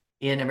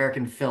in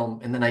American film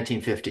in the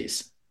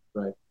 1950s.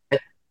 Right.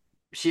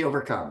 She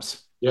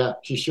overcomes. Yeah,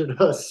 she sure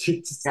does.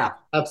 Yeah.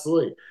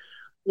 Absolutely.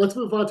 Let's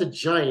move on to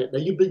Giant. Now,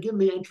 you begin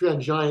the entry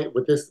on Giant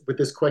with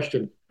this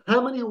question: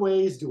 how many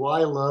ways do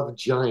I love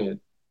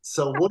Giant?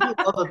 So, what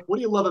do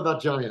you love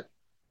about Giant?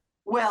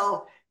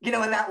 Well, in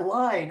that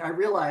line, I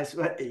realize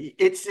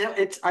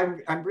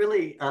I'm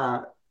really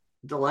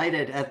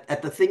delighted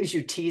at the things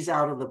you tease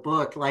out of the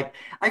book. Like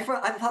I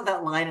thought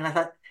that line, and I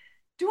thought,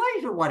 do I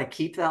even want to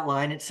keep that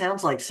line? It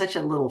sounds like such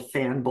a little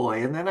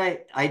fanboy. And then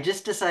I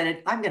just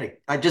decided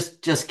I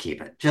just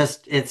keep it.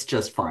 It's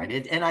just fine.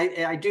 And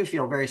I do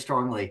feel very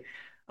strongly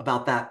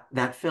about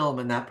that film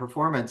and that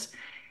performance.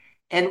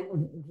 And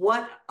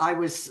what I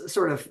was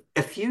sort of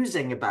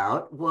effusing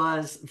about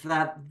was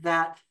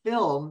that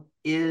film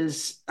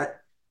is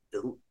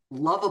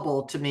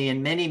lovable to me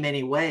in many,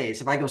 many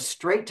ways. If I go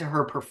straight to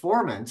her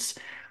performance,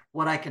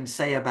 what I can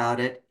say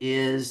about it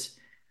is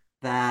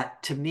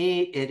that to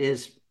me, it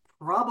is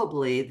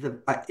probably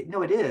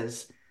it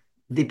is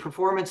the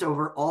performance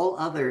over all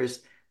others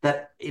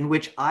that in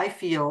which I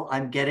feel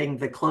I'm getting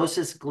the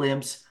closest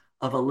glimpse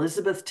of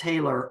Elizabeth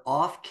Taylor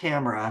off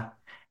camera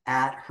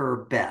at her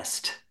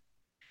best.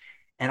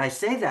 And I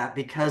say that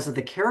because of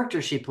the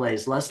character she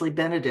plays, Leslie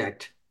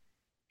Benedict,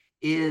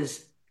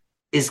 is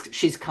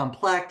she's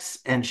complex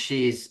and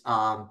she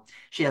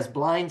has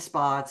blind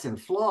spots and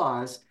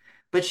flaws,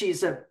 but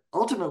she's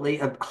ultimately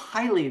a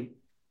highly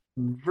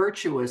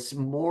virtuous,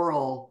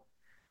 moral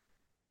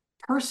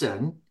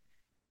person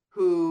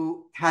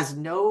who has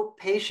no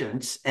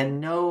patience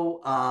and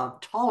no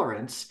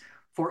tolerance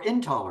for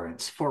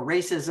intolerance, for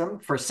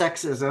racism, for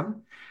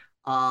sexism,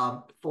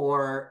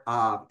 for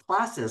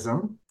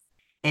classism,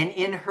 and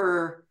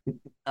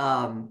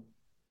um,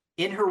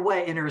 in her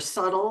way, in her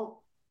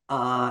subtle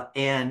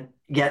and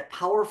yet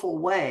powerful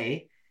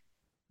way,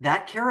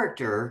 that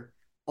character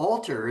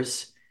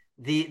alters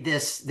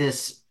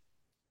this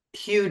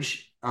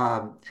huge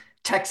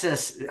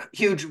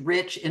huge,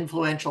 rich,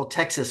 influential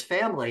Texas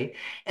family,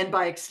 and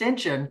by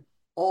extension,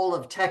 all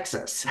of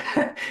Texas,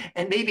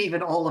 and maybe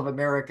even all of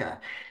America.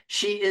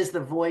 She is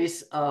the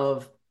voice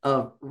of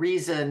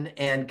reason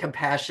and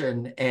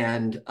compassion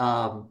and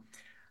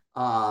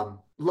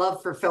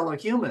love for fellow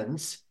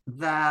humans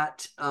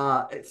that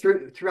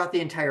throughout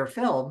the entire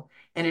film.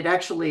 And it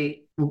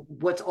actually,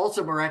 what's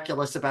also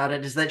miraculous about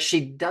it is that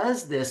she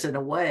does this in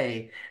a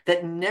way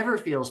that never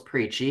feels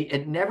preachy.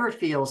 It never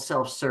feels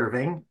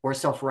self-serving or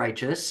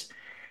self-righteous.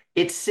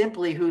 It's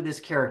simply who this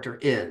character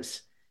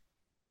is.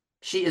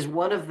 She is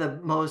one of the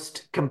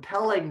most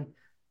compelling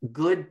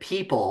good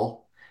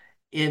people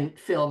in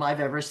film I've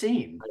ever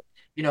seen.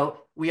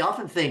 We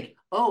often think,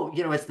 oh,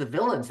 it's the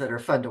villains that are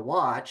fun to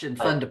watch and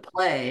fun to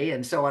play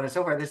and so on and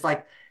so forth. It's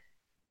like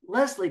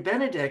Leslie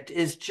Benedict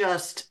is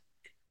just,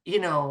 I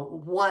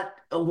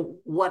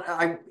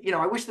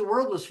wish the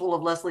world was full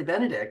of Leslie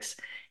Benedicts.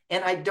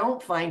 And I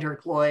don't find her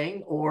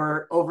cloying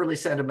or overly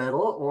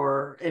sentimental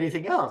or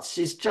anything else.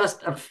 She's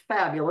just a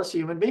fabulous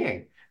human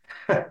being.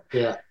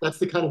 Yeah, that's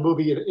the kind of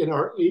movie in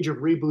our age of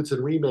reboots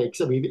and remakes.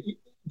 I mean,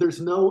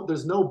 there's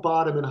no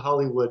bottom in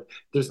Hollywood.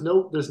 There's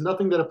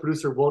nothing that a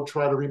producer won't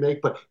try to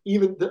remake. But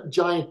even the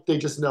Giant, they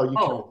just know you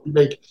can't Oh,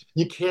 remake.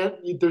 You can't.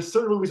 There's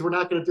certain movies we're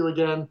not going to do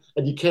again,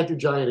 and you can't do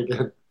Giant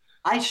again.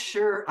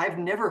 I've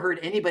never heard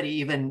anybody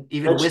even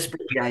That's, whisper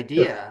the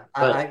idea.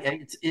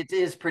 right. It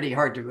is pretty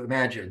hard to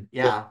imagine.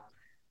 Yeah. Yeah.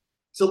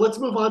 So let's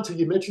move on to,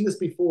 you mentioned this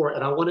before,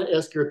 and I want to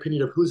ask your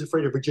opinion of Who's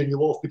Afraid of Virginia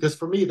Woolf, because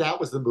for me that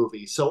was the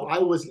movie. So I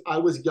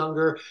was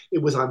younger. It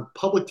was on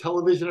public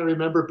television. I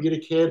remember being a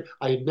kid.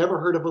 I had never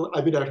heard of her.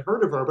 I mean, I'd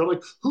heard of her, but I'm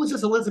like, who's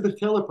this Elizabeth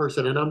Taylor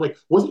person? And I'm like,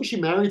 wasn't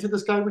she married to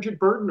this guy Richard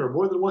Burton or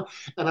more than one?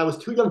 And I was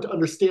too young to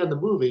understand the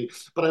movie,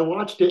 but I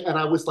watched it and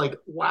I was like,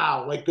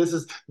 wow, like this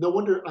is no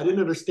wonder I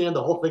didn't understand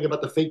the whole thing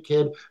about the fake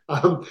kid,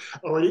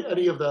 or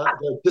any of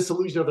the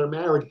disillusion of their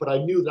marriage, but I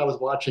knew that I was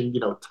watching,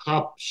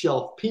 top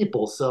shelf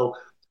people. So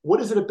what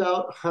is it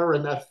about her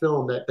in that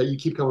film that you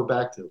keep coming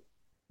back to?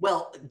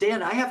 Well,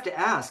 Dan, I have to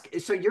ask.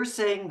 So you're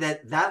saying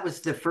that that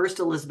was the first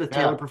Elizabeth Yeah,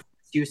 Taylor performance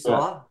you yeah.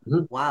 saw?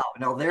 Mhm. Wow.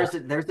 Now there's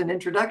an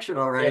introduction,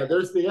 all Yeah,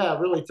 right.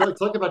 really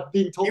talk about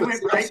being told You to went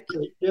sit up right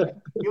straight. Yeah.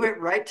 you went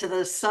right to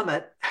the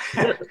summit.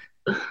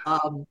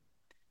 um,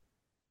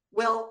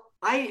 well,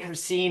 I have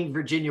seen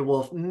Virginia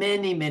Woolf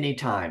many, many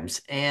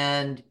times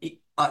and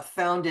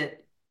found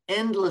it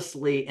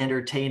endlessly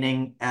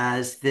entertaining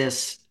as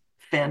this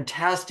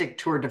fantastic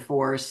tour de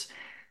force,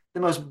 the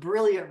most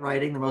brilliant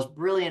writing, the most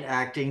brilliant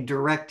acting,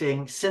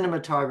 directing,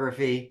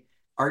 cinematography,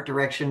 art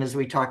direction, as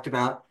we talked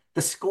about,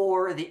 the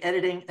score, the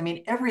editing. I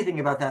mean, everything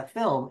about that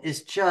film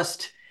is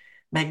just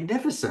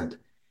magnificent.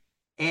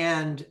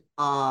 And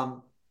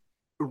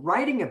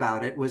writing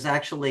about it was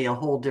actually a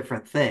whole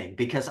different thing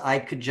because I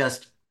could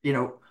just,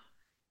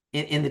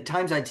 in the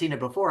times I'd seen it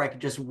before, I could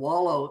just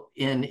wallow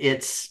in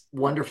its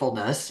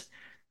wonderfulness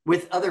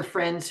with other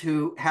friends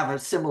who have a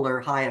similar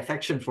high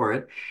affection for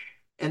it.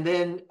 And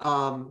then,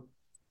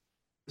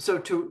 so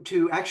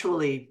to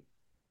actually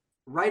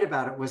write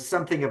about it was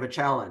something of a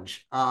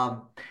challenge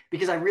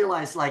because I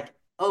realized, like,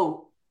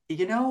 oh,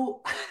 you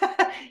know,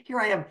 here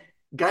I am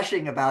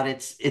gushing about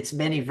its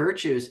many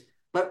virtues,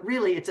 but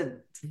really it's a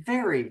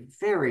very,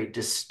 very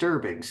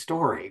disturbing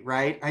story,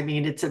 right? I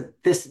mean,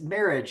 this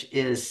marriage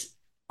is,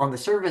 on the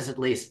surface at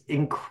least,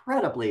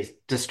 incredibly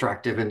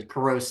destructive and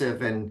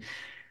corrosive and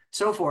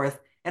so forth.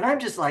 And I'm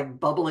just like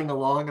bubbling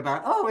along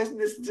about, oh, isn't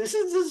this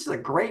is a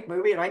great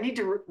movie? And I need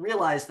to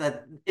realize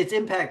that its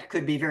impact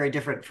could be very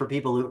different for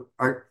people who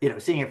are,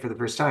 seeing it for the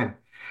first time.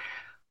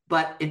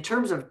 But in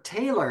terms of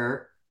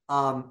Taylor,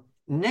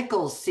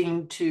 Nichols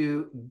seemed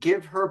to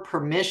give her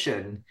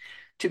permission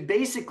to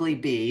basically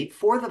be,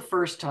 for the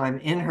first time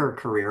in her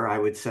career, I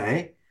would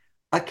say,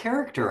 a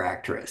character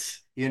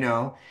actress.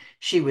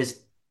 She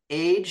was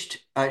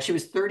aged, she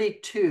was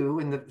 32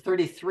 in the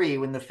 33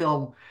 when the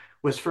film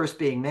was first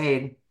being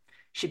made.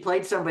 She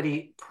played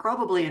somebody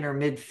probably in her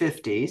mid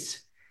 50s,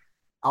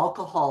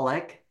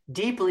 alcoholic,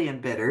 deeply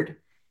embittered,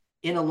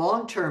 in a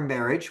long-term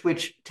marriage,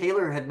 which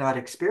Taylor had not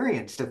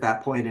experienced at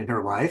that point in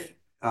her life.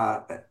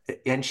 Uh,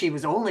 and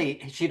she'd only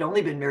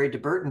been married to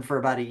Burton for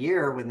about a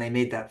year when they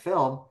made that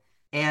film.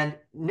 And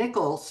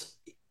Nichols,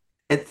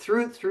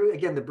 through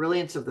again the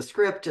brilliance of the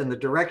script and the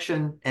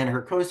direction and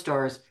her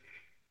co-stars,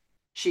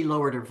 she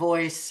lowered her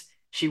voice.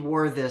 she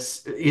wore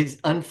this is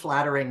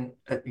unflattering,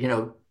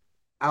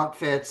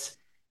 outfits.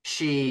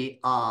 She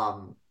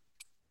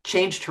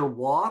changed her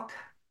walk.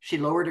 She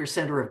lowered her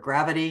center of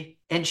gravity.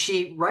 And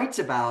she writes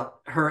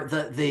about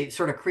the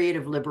sort of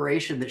creative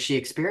liberation that she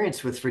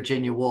experienced with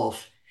Virginia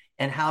Woolf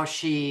and how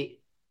she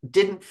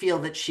didn't feel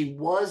that she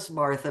was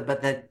Martha,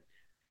 but that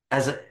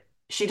as a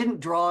she didn't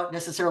draw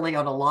necessarily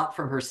on a lot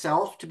from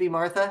herself to be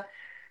Martha,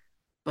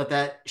 but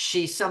that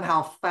she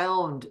somehow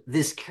found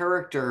this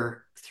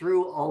character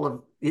through all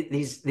of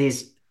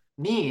these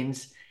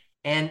means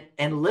and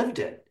lived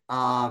it.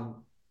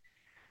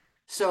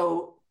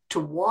 So to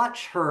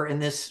watch her in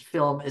this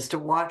film is to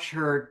watch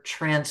her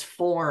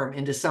transform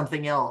into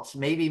something else,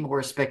 maybe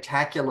more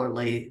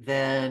spectacularly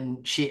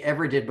than she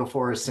ever did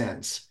before or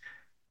since.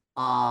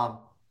 Um,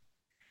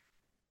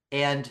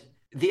 and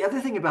the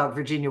other thing about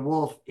Virginia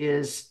Woolf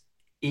is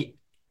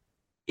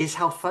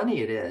how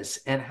funny it is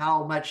and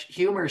how much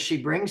humor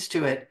she brings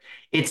to it.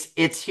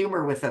 It's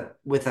humor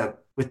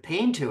with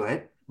pain to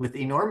it, with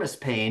enormous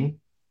pain.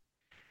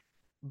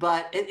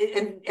 But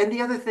and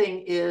the other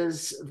thing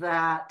is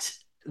that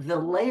the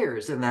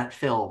layers in that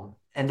film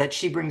and that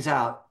she brings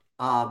out,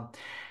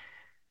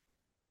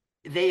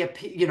 they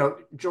appear,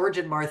 George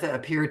and Martha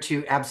appear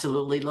to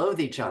absolutely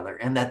loathe each other,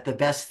 and that the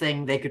best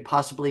thing they could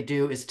possibly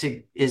do is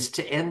to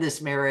end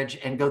this marriage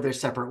and go their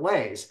separate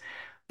ways.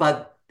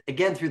 But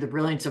again, through the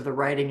brilliance of the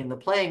writing and the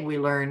playing, we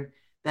learn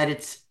that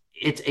it's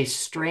a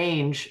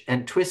strange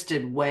and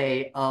twisted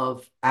way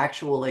of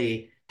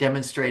actually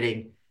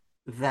demonstrating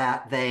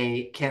that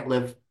they can't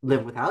live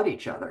without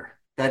each other.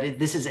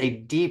 This is a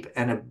deep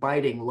and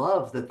abiding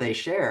love that they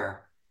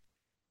share,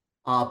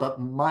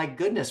 but my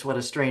goodness, what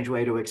a strange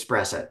way to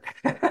express it,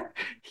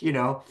 you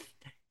know?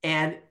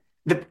 And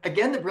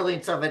again, the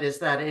brilliance of it is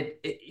that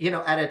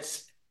at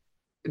its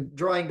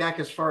drawing back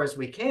as far as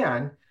we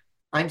can,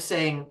 I'm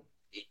saying,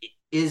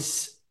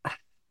 is,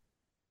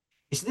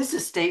 is this a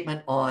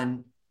statement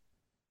on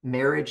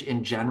marriage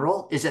in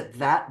general? Is it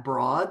that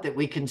broad that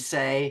we can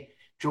say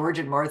George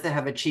and Martha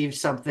have achieved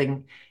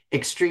something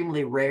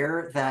extremely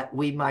rare that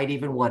we might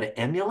even want to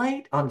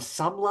emulate on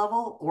some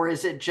level? Or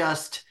is it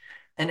just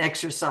an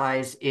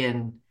exercise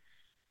in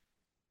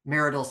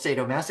marital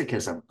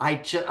sadomasochism?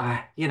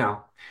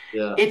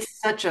 Yeah. It's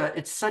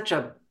such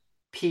a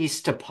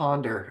piece to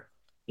ponder,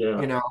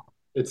 Yeah. you know.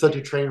 It's such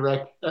a train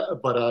wreck,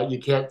 but you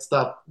can't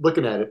stop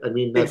looking at it. I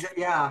mean, that's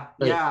Yeah,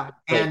 great. yeah,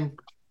 Great. and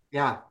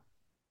yeah.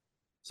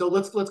 So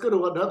let's go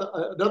to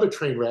another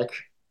train wreck,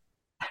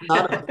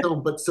 not a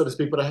film, but so to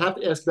speak. But I have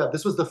to ask about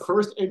this. Was the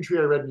first entry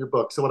I read in your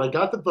book. So when I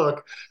got the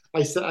book,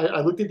 I said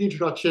I looked at the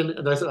introduction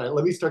and I said, all right,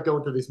 let me start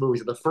going through these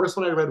movies. And the first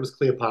one I read was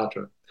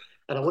Cleopatra,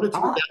 and I wanted to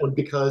read Ah, that one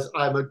because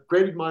I'm a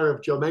great admirer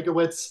of Joe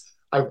Mankiewicz.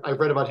 I've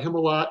read about him a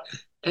lot,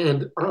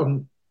 and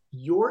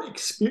your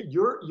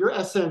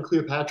essay on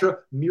Cleopatra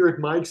mirrored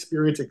my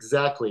experience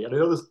exactly. And I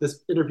know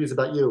this interview is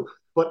about you,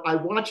 but I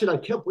watched it. I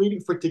kept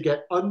waiting for it to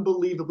get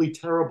unbelievably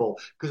terrible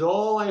because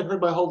all I had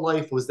heard my whole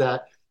life was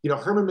that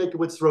Herman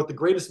Mankiewicz wrote the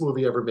greatest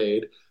movie ever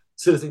made,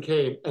 Citizen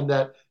Kane, and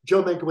that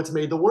Joe Mankiewicz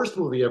made the worst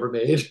movie ever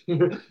made,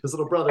 his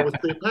little brother, was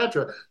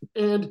Cleopatra.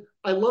 And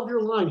I love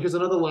your line. Here's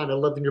another line I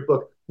loved in your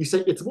book. You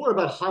say it's more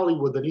about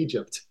Hollywood than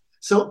Egypt.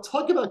 So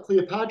talk about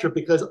Cleopatra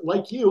because,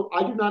 like you,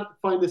 I do not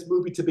find this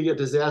movie to be a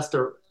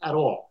disaster at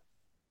all.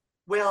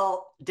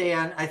 well,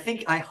 Dan,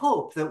 I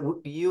hope that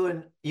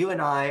you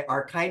and I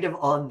are kind of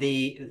on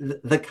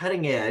the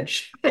cutting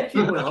edge, if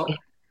you will.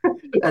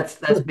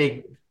 That's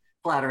being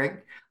flattering.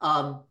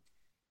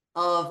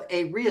 Of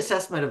a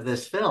reassessment of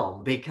this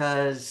film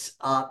because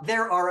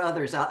there are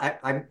others.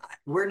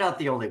 We're not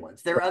the only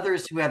ones. There are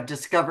others who have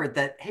discovered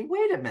that, hey,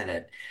 wait a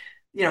minute,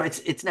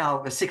 it's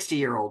now a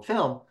 60-year-old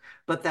film,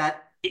 but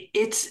that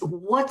it's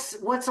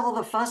what's all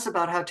the fuss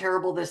about how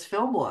terrible this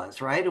film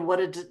was, right? And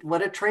what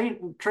a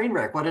train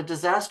wreck, what a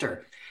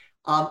disaster.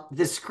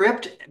 The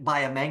script by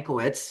a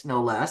Mankiewicz,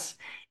 no less,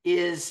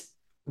 is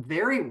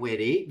very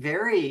witty,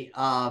 very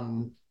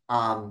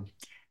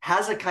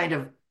has a kind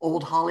of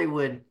old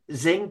Hollywood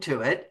zing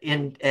to it,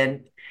 and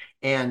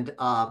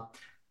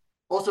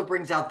also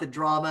brings out the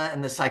drama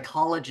and the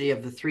psychology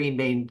of the three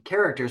main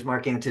characters,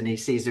 Mark Antony,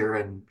 Caesar,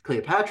 and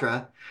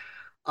Cleopatra.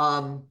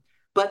 Um,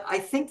 but I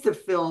think the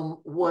film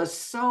was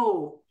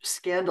so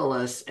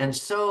scandalous and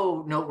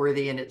so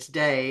noteworthy in its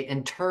day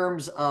in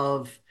terms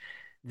of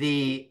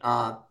the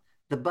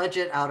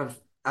budget out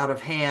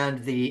of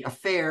hand, the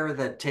affair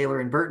that Taylor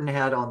and Burton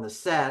had on the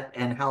set,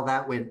 and how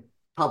that went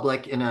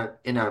public in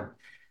a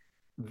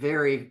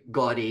very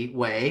gaudy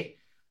way.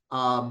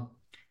 Um,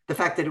 the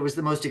fact that it was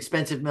the most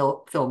expensive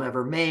film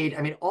ever made.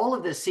 I mean, all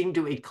of this seemed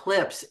to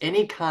eclipse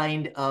any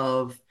kind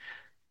of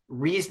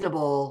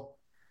reasonable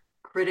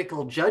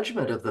critical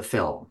judgment of the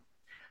film.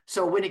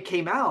 So when it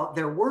came out,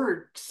 there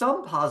were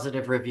some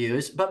positive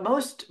reviews, but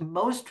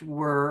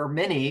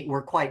many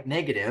were quite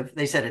negative.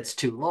 They said it's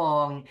too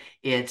long,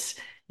 it's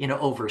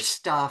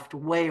overstuffed,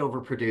 way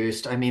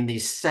overproduced. I mean,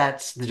 these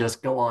sets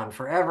just go on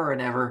forever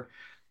and ever.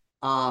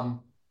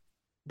 Um,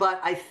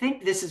 but I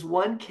think this is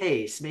one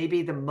case,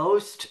 maybe the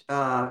most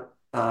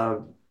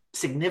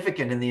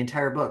significant in the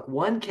entire book.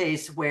 One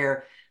case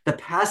where the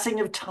passing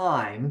of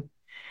time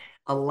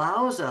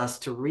allows us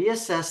to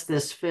reassess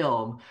this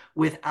film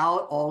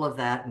without all of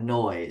that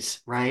noise,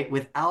 right?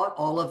 Without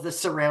all of the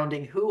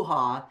surrounding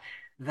hoo-ha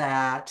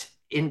that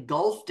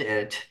engulfed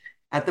it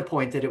at the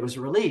point that it was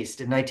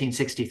released in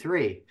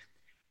 1963.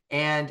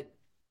 And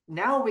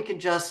now we can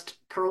just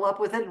curl up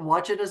with it and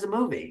watch it as a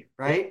movie,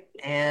 right?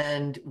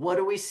 And what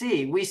do we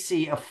see? We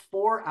see a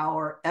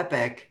 4-hour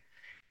epic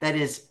that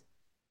is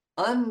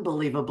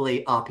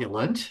unbelievably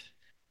opulent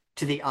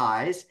to the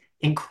eyes,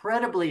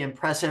 incredibly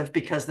impressive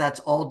because that's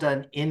all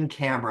done in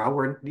camera.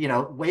 We're,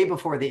 way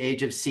before the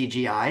age of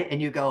CGI.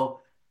 And you go,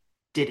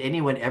 did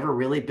anyone ever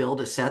really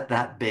build a set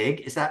that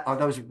big? Are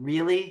those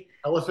really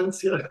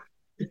Elephants, yeah.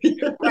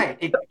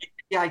 right?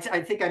 Yeah,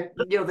 I think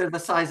they're the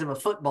size of a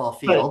football Right.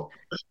 field.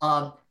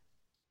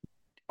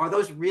 Are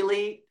those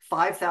really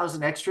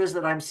 5,000 extras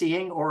that I'm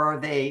seeing, or are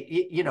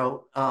they,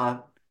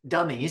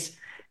 dummies?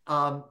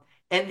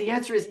 And the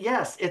answer is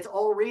yes, it's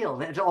all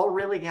real. It all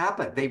really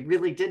happened. They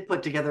really did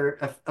put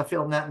together a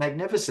film that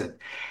magnificent.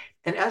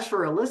 And as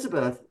for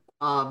Elizabeth,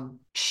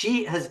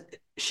 she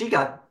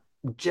got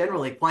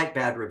generally quite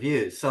bad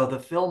reviews. So the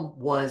film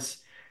was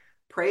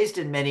praised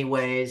in many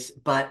ways,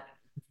 but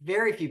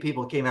very few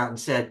people came out and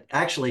said,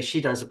 actually,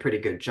 she does a pretty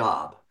good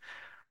job.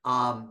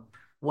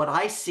 What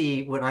I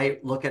see when I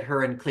look at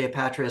her in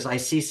Cleopatra is I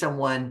see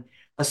someone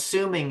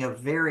assuming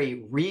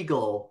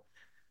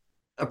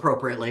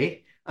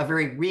appropriately, a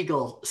very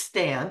regal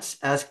stance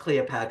as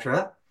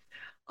Cleopatra.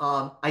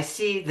 I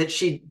see that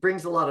she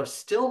brings a lot of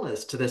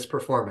stillness to this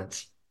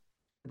performance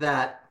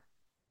that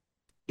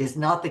is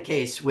not the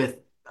case with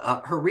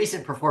her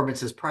recent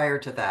performances prior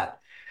to that.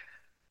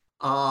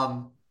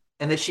 And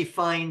that she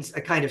finds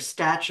a kind of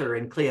stature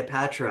in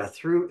Cleopatra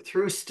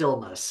through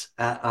stillness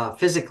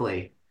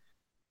physically.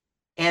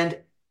 And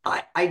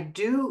I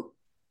do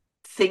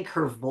think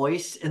her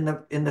voice in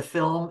the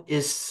film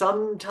is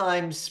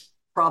sometimes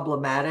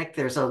problematic.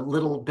 There's a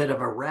little bit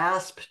of a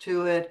rasp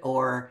to it,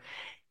 or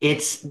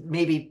it's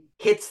maybe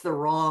hits the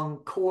wrong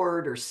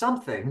chord or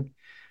something.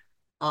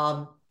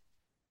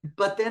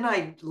 But then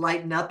I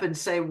lighten up and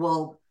say,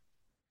 well,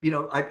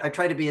 I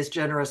try to be as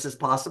generous as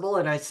possible,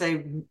 and I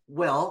say,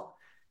 well,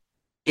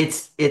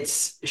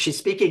 she's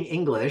speaking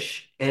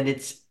English and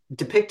it's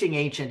depicting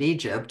ancient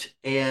Egypt,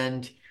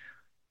 and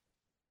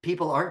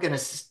people aren't going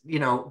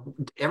to,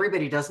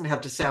 everybody doesn't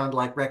have to sound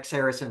like Rex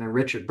Harrison and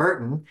Richard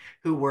Burton,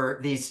 who were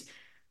these,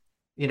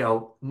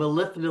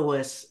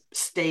 mellifluous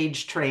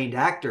stage trained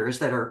actors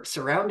that are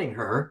surrounding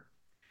her.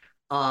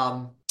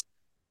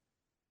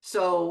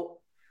 So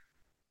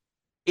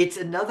it's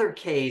another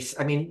case.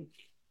 I mean,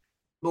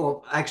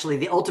 well, actually,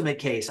 the ultimate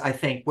case, I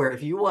think, where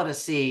if you want to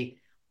see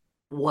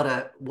what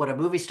a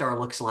movie star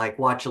looks like,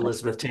 watch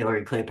Elizabeth Taylor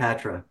and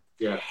Cleopatra.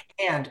 Yeah.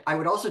 And I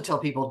would also tell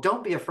people,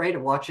 don't be afraid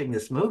of watching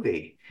this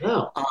movie.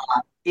 No.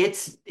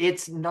 It's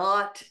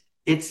not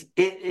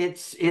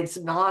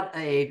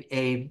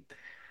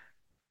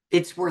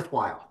it's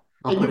worthwhile.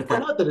 I'll And put you it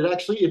point that. out that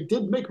it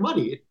did make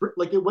money.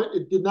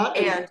 It did not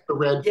end the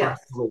red Yes,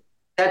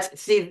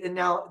 practically. and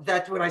now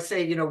that's when I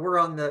say, we're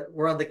on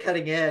the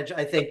cutting edge,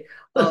 I think,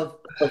 of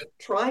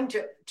trying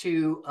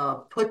to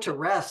put to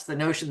rest the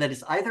notion that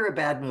it's either a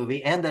bad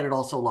movie and that it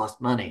also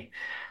lost money.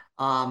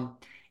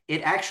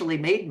 It actually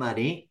made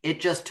money. It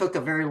just took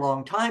a very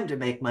long time to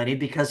make money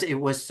because it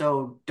was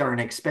so darn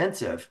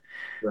expensive.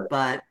 Right.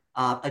 But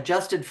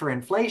adjusted for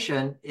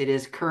inflation, it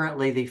is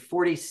currently the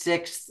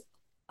 46th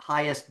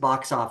highest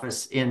box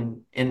office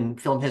in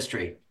film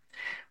history,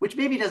 which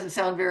maybe doesn't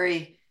sound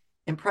very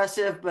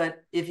impressive,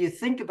 but if you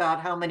think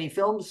about how many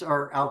films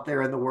are out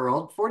there in the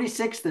world,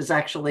 46th is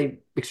actually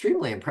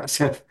extremely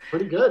impressive.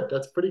 Pretty good.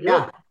 That's pretty good.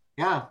 Yeah.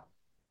 Yeah.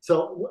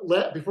 So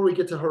before we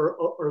get to her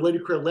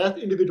later career, last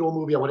individual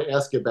movie I want to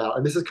ask you about,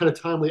 and this is kind of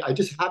timely. I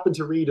just happened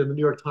to read in the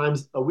New York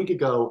Times a week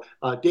ago,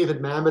 David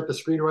Mamet, the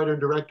screenwriter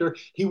and director,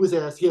 he was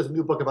asked, he has a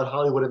new book about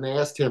Hollywood, and they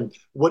asked him,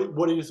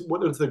 what is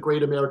the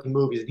great American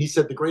movies? And he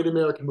said, the great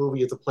American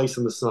movie is A Place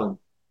in the Sun.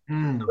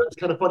 So it's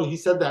kind of funny. He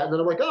said that, and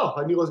then I'm like, oh,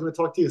 I knew I was going to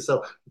talk to you.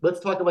 So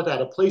let's talk about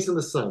that. A Place in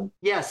the Sun.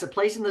 Yes, A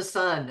Place in the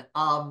Sun.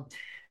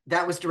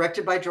 That was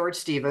directed by George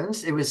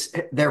Stevens. It was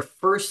their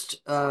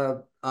first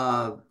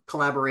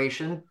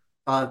collaboration,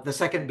 the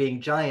second being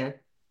Giant.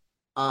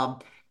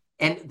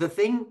 And the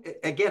thing,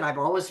 again, I'm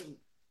always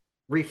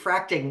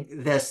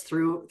refracting this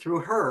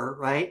through her,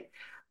 right?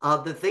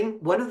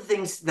 One of the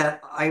things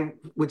that I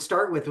would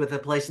start with A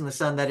Place in the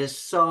Sun that is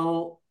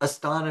so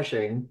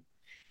astonishing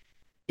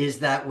is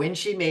that when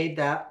she made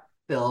that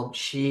film,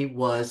 she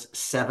was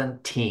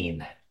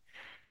 17.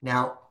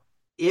 Now,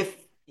 if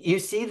you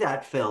see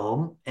that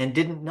film and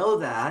didn't know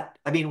that,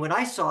 I mean, when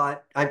I saw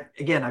it, I've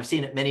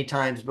seen it many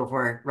times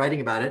before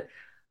writing about it,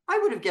 I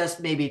would have guessed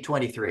maybe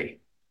 23.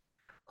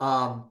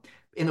 In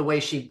the way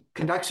she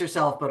conducts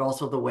herself, but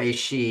also the way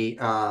she,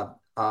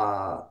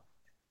 also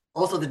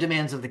the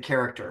demands of the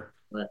character.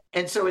 Right.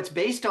 And so it's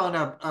based on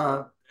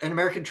an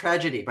American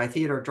Tragedy by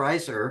Theodore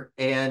Dreiser,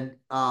 and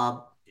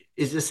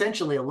is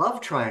essentially a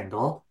love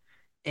triangle.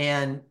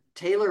 And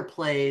Taylor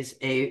plays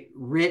a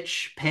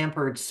rich,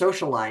 pampered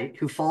socialite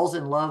who falls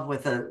in love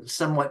with a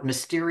somewhat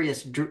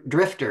mysterious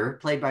drifter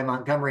played by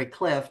Montgomery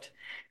Clift,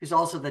 who's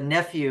also the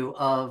nephew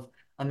of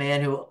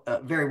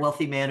a very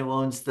wealthy man who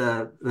owns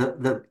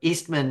the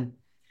Eastman,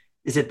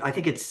 I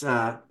think it's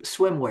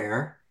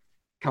swimwear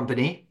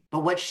company.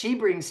 But what she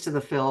brings to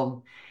the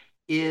film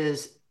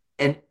is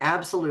an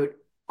absolute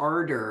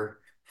ardor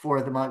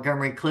for the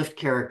Montgomery Clift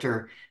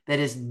character that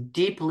is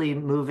deeply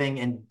moving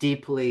and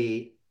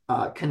deeply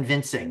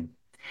convincing.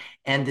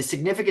 And the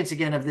significance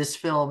again of this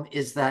film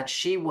is that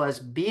she was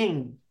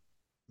being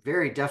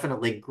very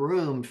definitely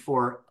groomed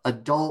for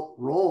adult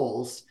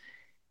roles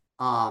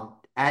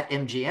at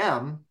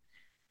MGM,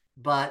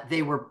 but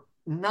they were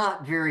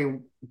not very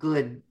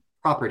good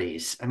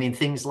properties. I mean,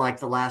 things like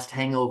The Last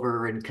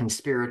Hangover and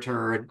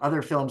Conspirator and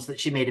other films that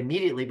she made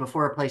immediately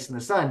before A Place in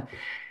the Sun,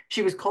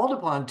 she was called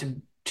upon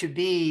to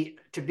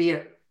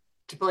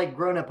play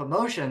grown-up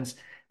emotions,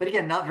 but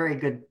again, not very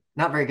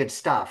good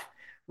stuff.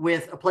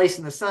 With A Place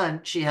in the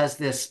Sun, she has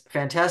this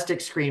fantastic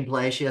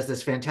screenplay. She has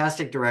this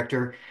fantastic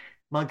director.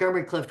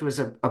 Montgomery Clift was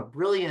a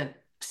brilliant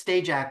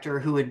stage actor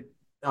who had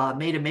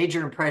made a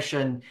major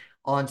impression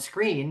on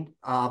screen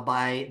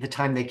by the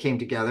time they came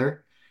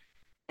together.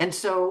 And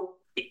so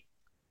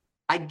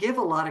I give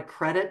a lot of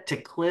credit to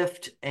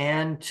Clift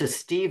and to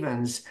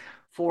Stevens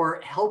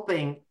for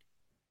helping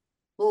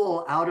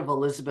pull out of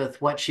Elizabeth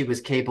what she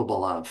was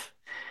capable of.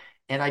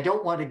 And I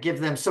don't want to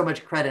give them so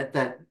much credit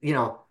that,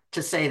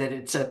 to say that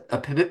it's a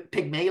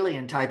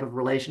Pygmalion type of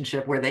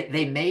relationship where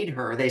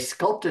they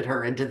sculpted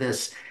her into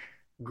this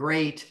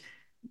great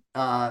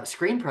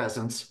screen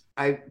presence.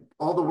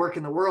 All the work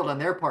in the world on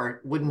their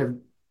part wouldn't have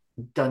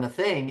done a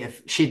thing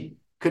if she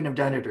couldn't have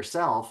done it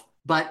herself.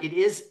 But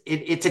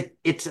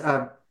it's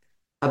a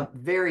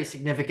very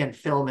significant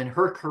film in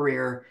her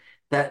career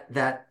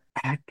that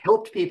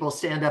helped people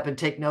stand up and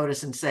take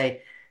notice and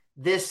say,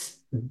 this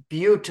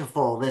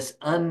beautiful, this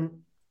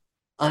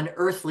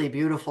unearthly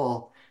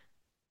beautiful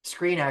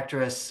screen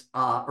actress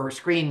or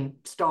screen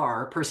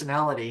star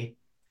personality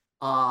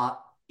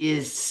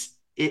is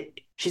it.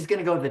 She's going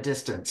to go the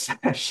distance.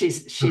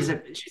 she's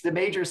a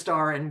major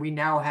star, and we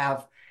now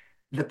have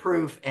the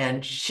proof.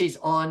 And she's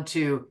on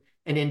to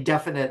an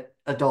indefinite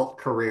adult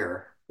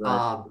career.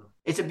 Right.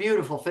 It's a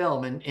beautiful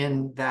film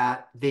in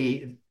that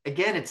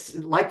it's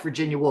like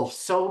Virginia Woolf.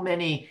 So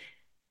many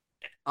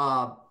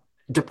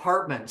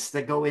departments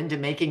that go into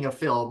making a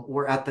film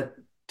were at the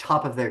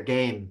top of their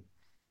game.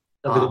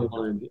 Everything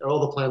aligned. All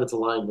the planets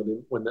aligned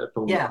when that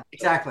film. Yeah,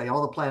 exactly.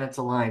 All the planets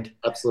aligned.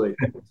 Absolutely.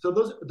 So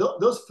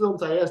those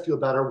films I asked you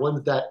about are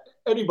ones that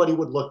anybody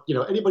would look.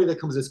 Anybody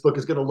that comes to this book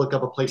is going to look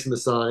up A Place in the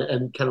Sun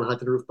and Ken on High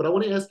to the Roof. But I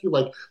want to ask you,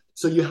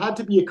 so you had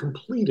to be a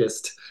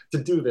completist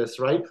to do this,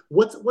 right?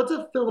 What's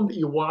a film that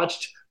you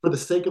watched for the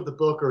sake of the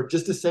book, or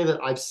just to say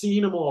that I've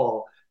seen them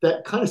all,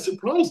 that kind of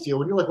surprised you,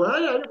 and you're like, well,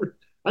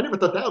 I never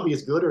thought that would be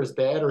as good or as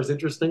bad or as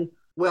interesting.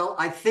 Well,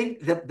 I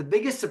think that the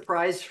biggest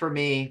surprise for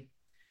me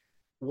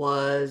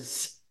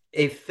was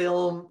a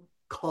film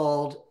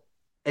called,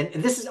 and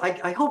this is,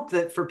 I hope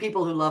that for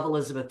people who love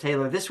Elizabeth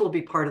Taylor, this will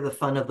be part of the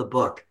fun of the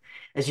book.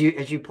 As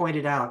you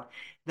pointed out,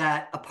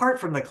 that apart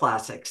from the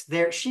classics,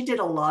 she did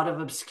a lot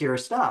of obscure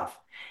stuff.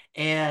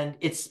 And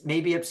it's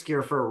maybe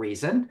obscure for a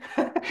reason,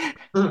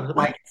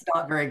 like it's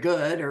not very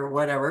good or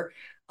whatever.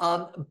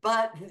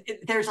 But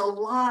there's a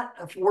lot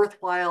of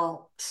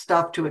worthwhile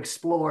stuff to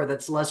explore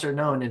that's lesser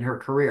known in her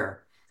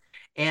career.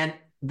 And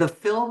the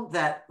film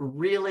that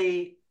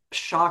really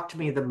shocked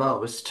me the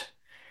most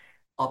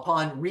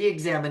upon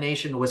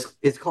re-examination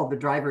is called The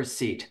Driver's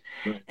Seat.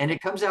 And it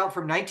comes out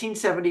from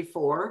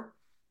 1974.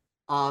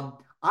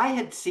 I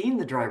had seen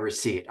The Driver's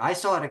Seat. I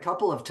saw it a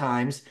couple of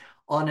times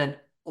on an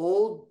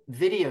old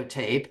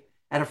videotape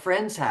at a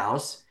friend's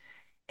house.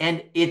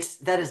 And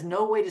that is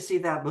no way to see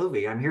that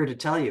movie. I'm here to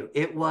tell you.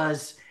 It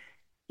was,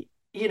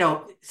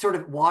 sort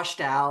of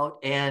washed out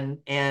and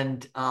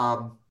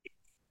the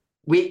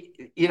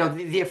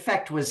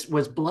effect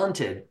was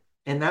blunted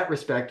in that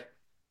respect.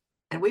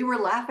 And we were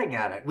laughing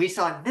at it. We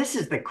saw, this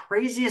is the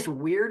craziest,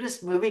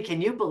 weirdest movie.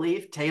 Can you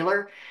believe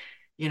Taylor,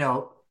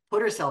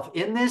 put herself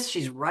in this?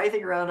 She's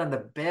writhing around on the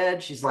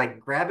bed. She's like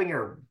grabbing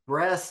her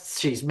breasts.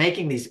 She's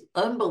making these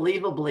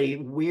unbelievably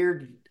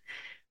weird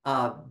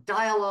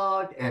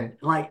dialogue. And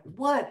like,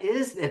 what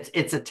is it?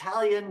 It's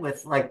Italian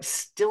with like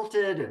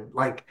stilted and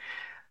like,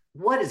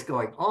 what is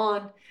going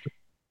on?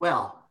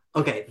 Well,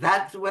 okay,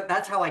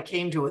 that's how I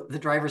came to The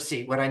Driver's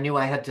Seat when I knew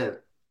I had to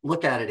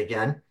look at it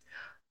again.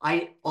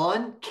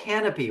 On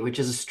Canopy, which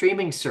is a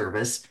streaming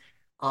service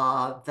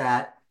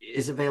that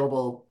is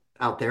available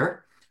out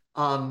there,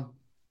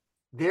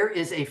 there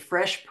is a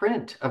fresh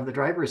print of The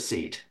Driver's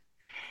Seat.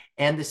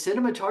 And the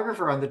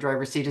cinematographer on The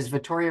Driver's Seat is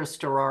Vittorio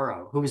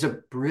Storaro, who is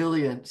a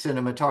brilliant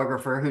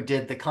cinematographer who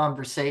did The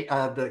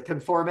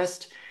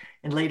Conformist,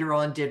 and later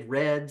on did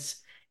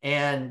Reds,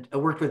 and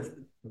worked with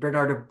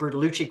Bernardo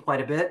Bertolucci quite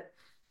a bit.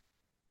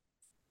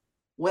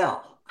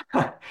 Well,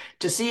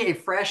 to see a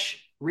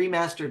fresh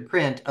remastered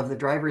print of The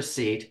Driver's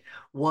Seat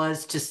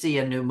was to see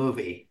a new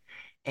movie.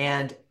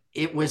 And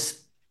it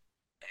was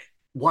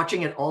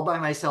watching it all by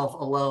myself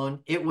alone,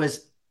 it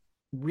was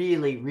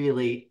really,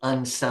 really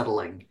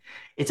unsettling.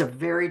 It's a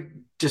very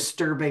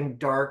disturbing,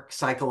 dark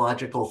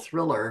psychological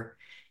thriller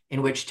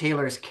in which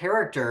Taylor's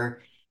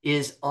character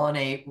is on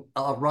a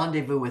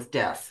rendezvous with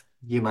death,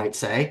 you might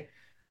say.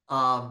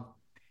 Um,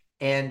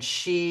 and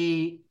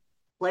she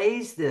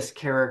plays this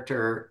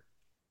character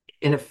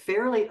in a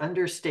fairly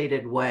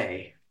understated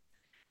way.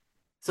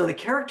 So the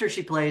character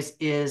she plays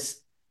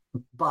is,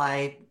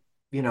 by,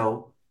 you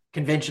know,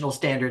 conventional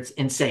standards,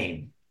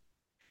 insane.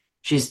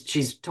 She's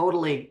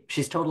totally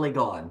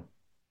gone,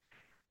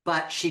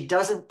 but she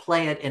doesn't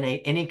play it in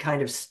any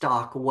kind of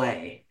stock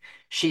way.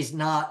 She's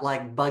not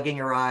like bugging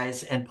her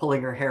eyes and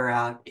pulling her hair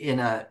out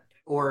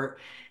or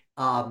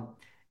um,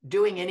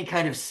 doing any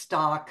kind of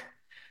stock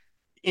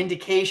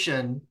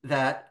indication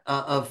that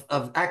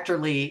of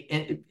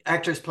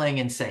actors playing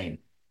insane.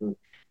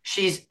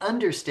 She's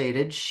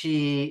understated.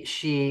 She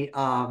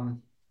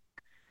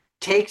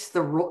takes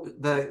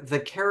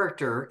the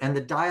character and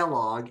the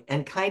dialogue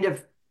and kind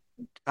of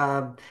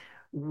um,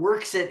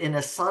 works it in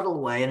a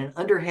subtle way, in an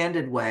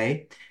underhanded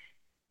way,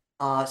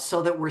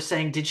 so that we're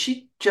saying, did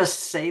she just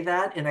say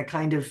that in a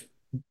kind of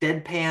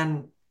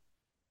deadpan,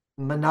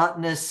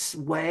 monotonous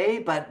way?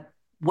 But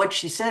what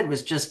she said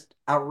was just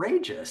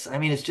outrageous. I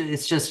mean, it's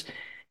just,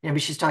 I mean,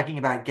 she's talking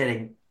about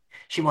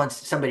she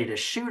wants somebody to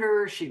shoot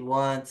her.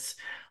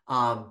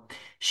 Um,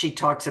 she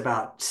talks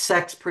about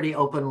sex pretty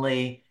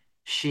openly.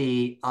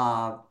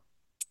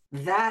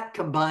 That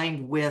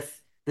combined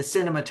with the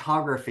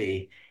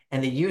cinematography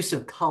and the use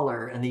of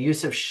color and the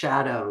use of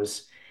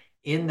shadows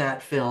in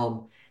that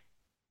film,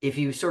 if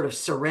you sort of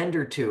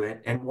surrender to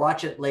it and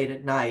watch it late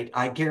at night,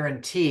 I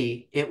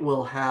guarantee it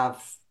will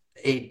have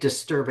a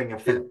disturbing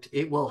effect.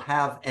 It will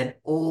have an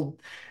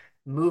old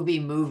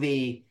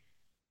movie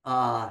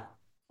uh,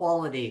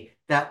 quality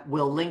that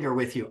will linger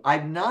with you.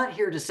 I'm not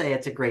here to say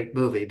it's a great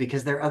movie,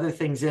 because there are other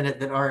things in it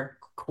that aren't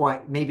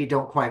quite, maybe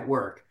don't quite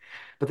work.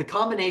 But the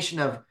combination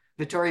of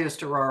Vittorio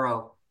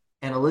Storaro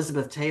and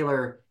Elizabeth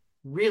Taylor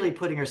really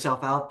putting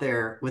herself out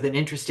there with an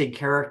interesting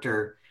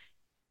character,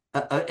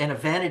 and a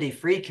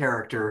vanity-free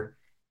character,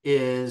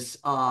 is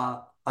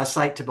a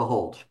sight to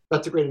behold.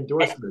 That's a great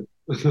endorsement.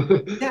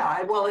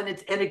 Yeah, well,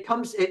 it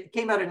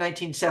came out in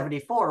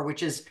 1974,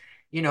 which is,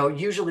 you know,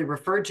 usually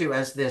referred to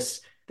as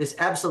this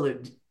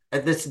absolute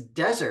this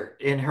desert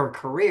in her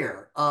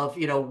career of,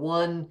 you know,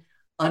 one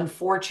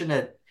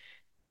unfortunate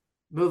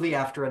movie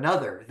after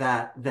another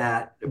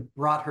that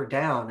brought her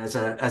down as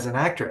an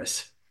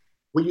actress.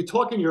 When you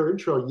talk in your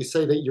intro, you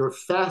say that you're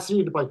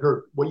fascinated by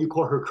her, what you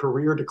call her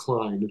career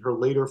decline in her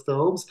later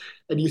films.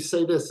 And you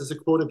say this as a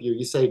quote of you.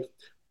 You say,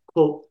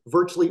 quote,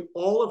 virtually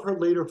all of her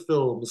later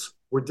films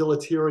were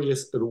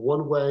deleterious in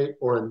one way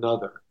or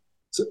another.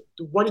 So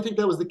why do you think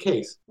that was the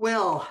case?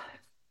 Well,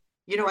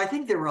 you know, I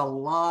think there were a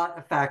lot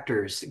of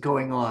factors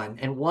going on,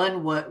 and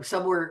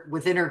some were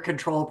within her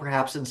control,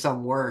 perhaps, and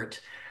some weren't.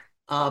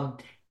 Um,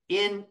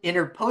 in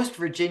her post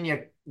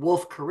Virginia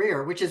Woolf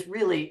career, which is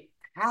really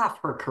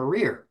half her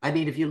career. I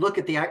mean, if you look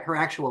at her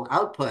actual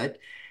output,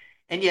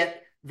 and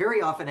yet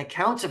very often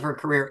accounts of her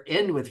career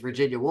end with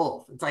Virginia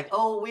Woolf. It's like,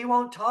 oh, we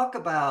won't talk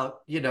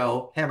about, you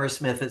know,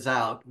 Hammersmith is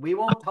out. We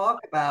won't talk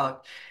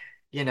about,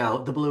 you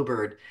know, the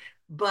Bluebird.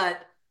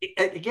 But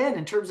again,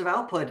 in terms of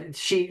output,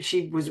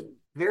 she was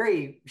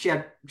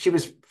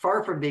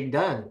far from being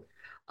done.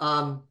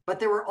 But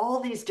there were all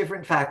these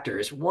different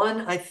factors.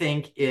 One, I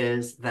think,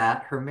 is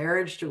that her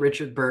marriage to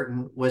Richard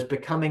Burton was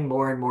becoming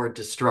more and more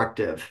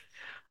destructive.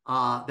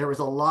 There was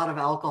a lot of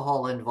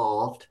alcohol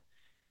involved.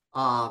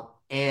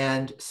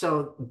 And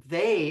so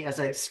they, as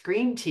a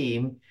screen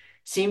team,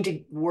 seemed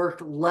to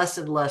work less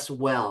and less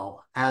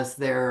well as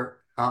their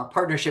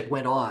partnership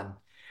went on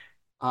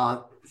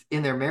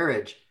in their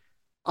marriage.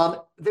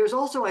 There's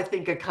also, I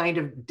think, a kind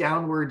of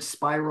downward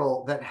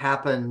spiral that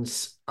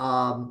happens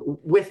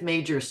with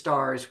major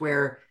stars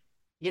where,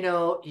 you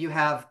know, you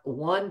have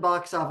one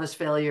box office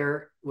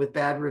failure with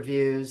bad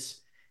reviews,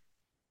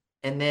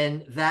 and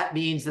then that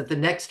means that the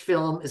next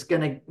film is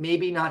going to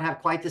maybe not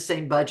have quite the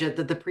same budget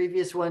that the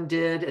previous one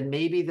did. And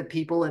maybe the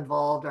people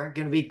involved aren't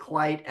going to be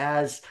quite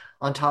as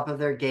on top of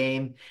their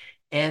game.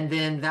 And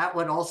then that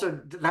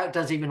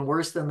does even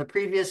worse than the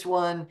previous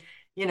one,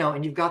 you know,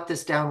 and you've got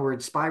this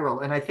downward spiral.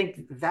 And I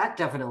think that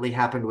definitely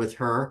happened with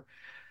her.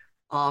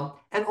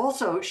 And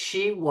also,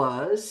 she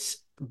was,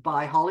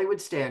 by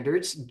Hollywood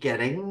standards,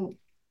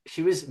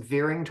 she was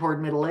veering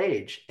toward middle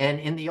age. And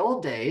in the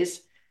old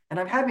days, and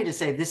I'm happy to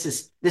say this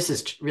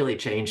has really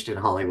changed in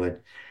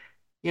Hollywood.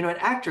 You know, an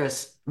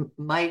actress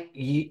might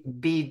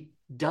be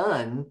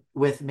done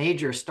with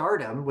major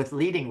stardom, with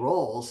leading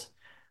roles,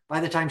 by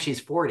the time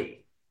she's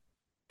 40.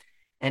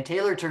 And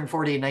Taylor turned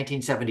 40 in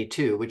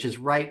 1972, which is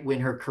right when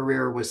her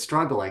career was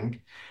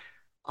struggling.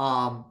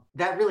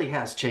 That really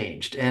has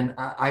changed, and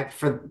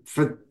for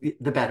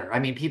the better. I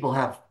mean,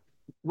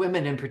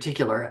 women in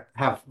particular,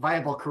 have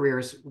viable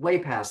careers way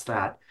past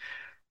that.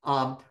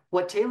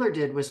 What Taylor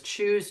did was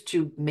choose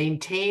to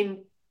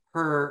maintain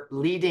her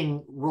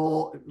leading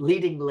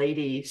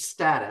lady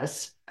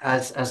status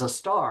as a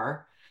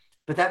star,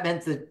 but that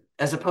meant that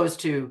as opposed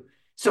to,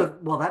 so,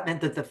 well, that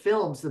meant that the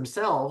films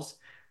themselves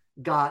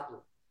got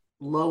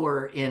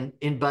lower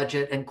in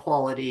budget and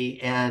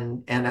quality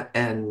and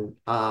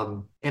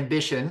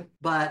ambition.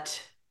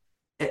 But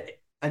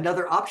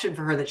another option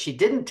for her that she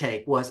didn't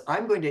take was,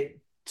 I'm going to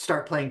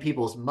start playing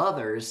people's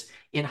mothers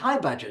in high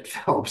budget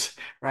films,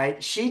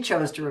 right? She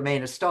chose to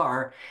remain a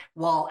star,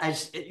 while,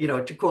 as you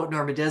know, to quote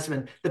Norma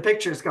Desmond, the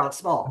pictures got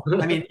small.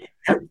 I mean,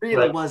 it really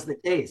Right. was the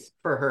case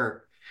for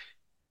her.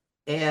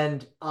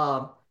 And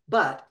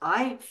but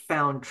I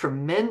found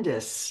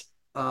tremendous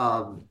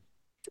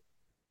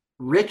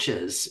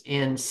riches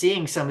in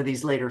seeing some of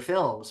these later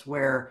films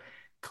where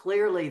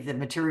clearly the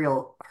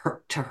material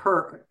to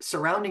her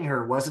surrounding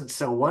her wasn't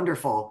so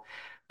wonderful,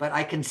 but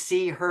I can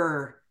see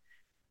her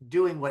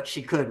doing what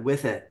she could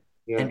with it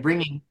Yeah. and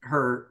bringing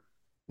her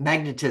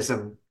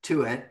magnetism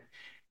to it,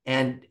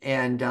 and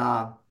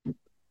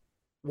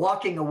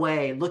walking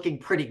away looking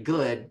pretty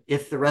good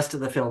if the rest of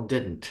the film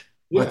didn't.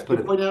 Yeah, Let's put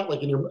you it. point out,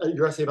 like in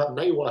your essay about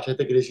Night Watch, I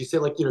think it is. You say,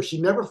 like, she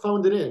never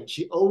phoned it in.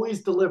 She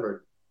always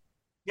delivered.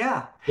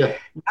 Yeah. Yeah,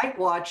 Night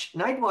Watch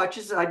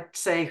is, I'd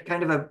say,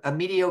 kind of a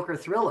mediocre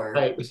thriller,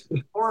 right.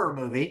 horror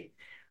movie.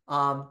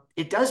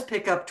 It does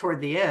pick up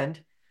toward the end,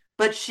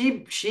 but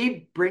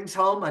she brings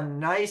home a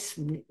nice,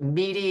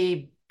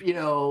 meaty,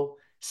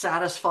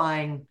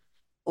 satisfying,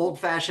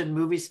 old-fashioned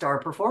movie star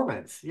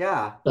performance.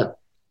 Yeah. Yeah.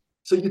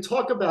 So you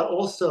talk about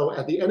also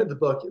at the end of the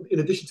book, in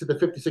addition to the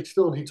 56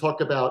 films, you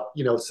talk about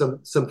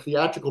some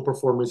theatrical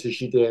performances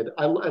she did.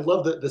 I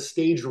love the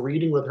stage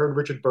reading with her and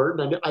Richard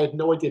Burton. I had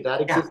no idea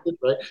that Yeah. existed.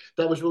 Right,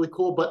 that was really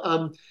cool. But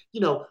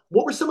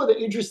what were some of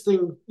the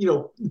interesting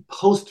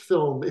post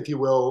film, if you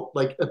will,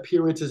 like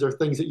appearances or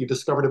things that you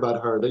discovered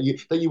about her that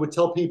you would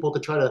tell people to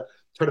try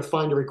to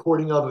find a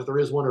recording of, if there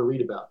is one, or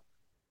read about?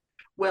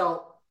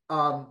 Well,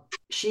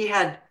 she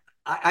had.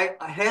 I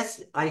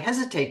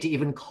hesitate to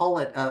even call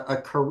it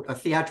a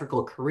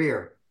theatrical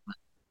career,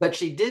 but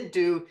she did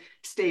do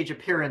stage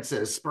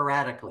appearances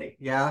sporadically.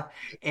 Yeah.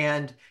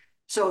 And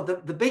so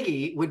the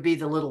biggie would be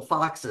The Little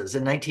Foxes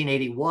in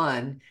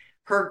 1981.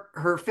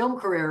 Her film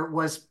career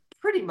was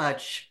pretty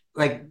much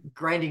like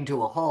grinding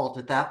to a halt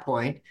at that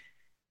point,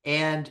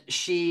 and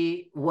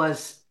she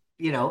was,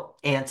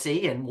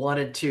 antsy and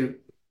wanted to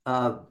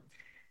uh,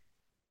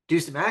 do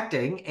some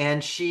acting,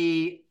 and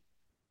she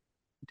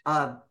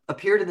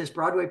appeared in this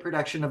Broadway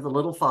production of The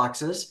Little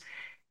Foxes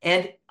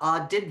and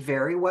did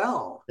very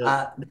well.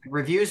 Yeah.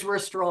 Reviews were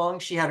strong.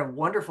 She had a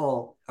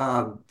wonderful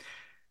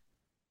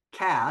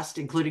cast,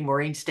 including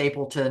Maureen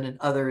Stapleton and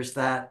others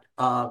that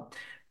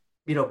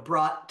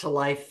brought to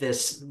life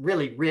this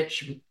really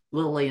rich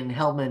Lillian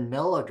Hellman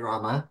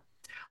melodrama.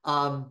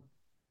 And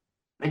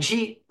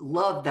she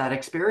loved that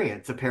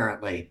experience,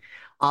 apparently.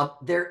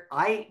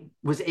 I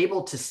was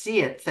able to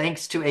see it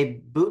thanks to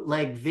a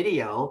bootleg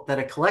video that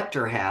a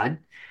collector had.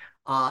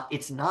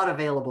 It's not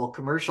available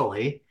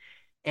commercially.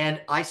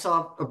 And I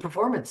saw a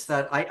performance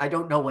that I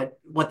don't know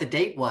what the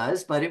date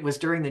was, but it was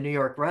during the New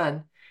York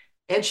run.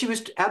 And she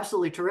was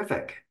absolutely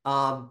terrific.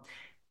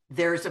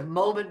 There's a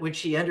moment when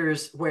she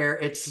enters where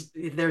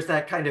there's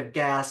that kind of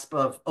gasp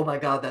of, oh my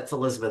God, that's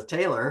Elizabeth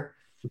Taylor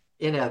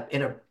in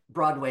a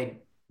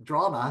Broadway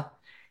drama.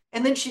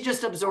 And then she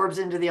just absorbs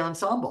into the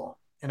ensemble.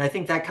 And I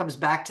think that comes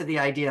back to the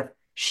idea of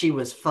she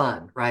was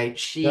fun, right? Yeah.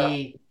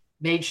 She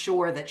made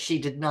sure that she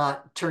did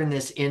not turn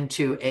this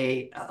into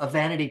a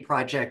vanity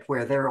project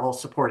where they're all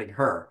supporting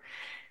her,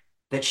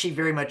 that she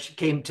very much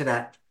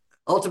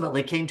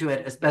ultimately came to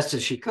it as best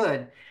as she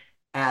could,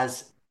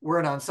 as we're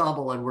an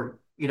ensemble and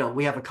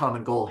we have a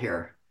common goal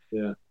here.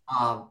 Yeah.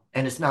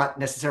 And it's not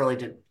necessarily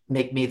to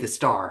make me the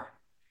star.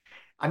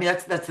 I mean,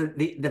 that's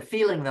the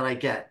feeling that I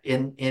get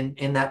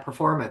in that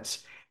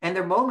performance. And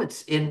there are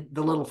moments in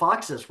The Little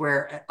Foxes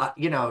where,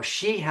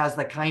 she has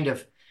the kind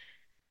of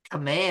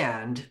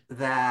command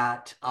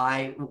that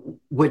I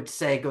would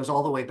say goes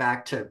all the way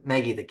back to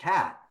Maggie the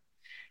Cat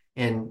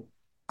in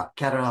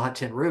Cat on a Hot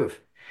Tin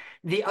Roof.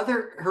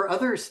 Her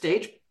other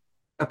stage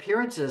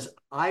appearances,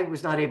 I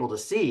was not able to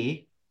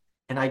see,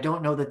 and I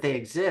don't know that they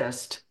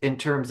exist in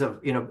terms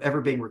of, ever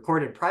being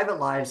recorded. Private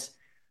Lives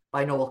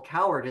by Noel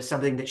Coward is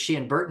something that she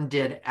and Burton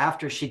did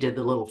after she did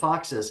The Little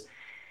Foxes.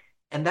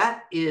 And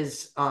that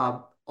is,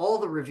 all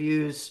the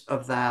reviews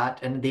of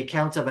that and the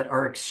accounts of it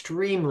are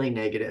extremely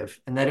negative,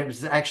 and that it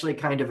was actually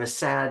kind of a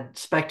sad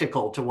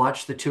spectacle to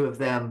watch the two of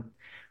them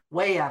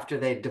way after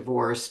they'd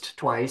divorced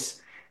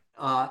twice,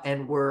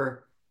 and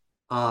were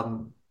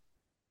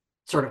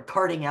sort of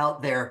carting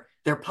out their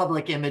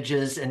public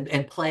images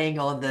and playing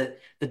on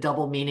the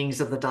double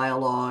meanings of the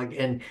dialogue,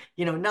 and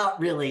not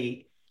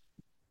really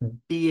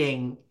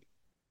being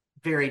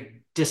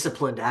very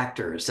disciplined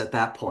actors at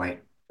that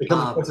point. It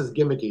comes across as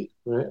gimmicky,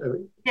 right?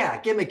 Yeah,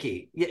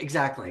 gimmicky. Yeah,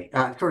 exactly.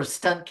 Sort of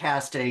stunt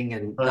casting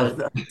and Right. of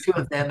the two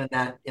of them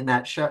in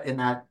that show, in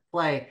that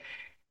play.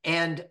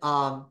 And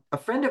a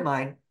friend of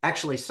mine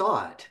actually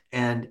saw it,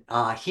 and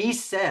he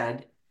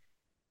said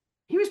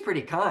he was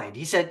pretty kind.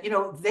 He said,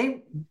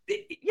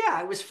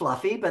 yeah, it was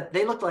fluffy, but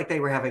they looked like they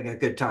were having a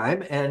good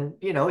time, and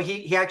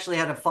he actually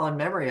had a fond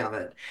memory of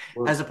it,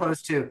 Well, as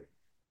opposed to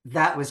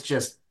that was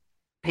just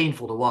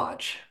painful to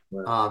watch.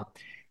 Wow. Um,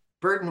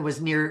 Burton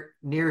was near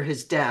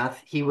his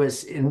death. He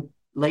was in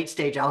late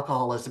stage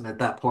alcoholism at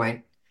that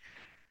point.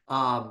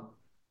 Um,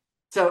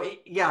 so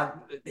yeah,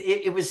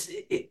 it was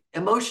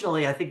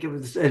emotionally, I think it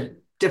was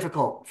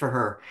difficult for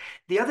her.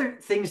 The other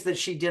things that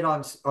she did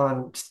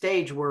on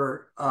stage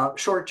were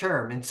short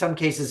term. In some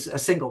cases, a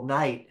single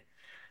night.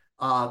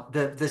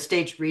 The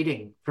staged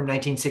reading from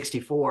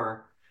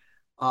 1964,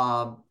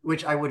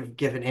 which I would have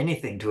given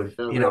anything to have.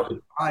 Oh,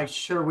 really? I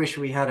sure wish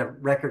we had a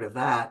record of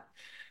that.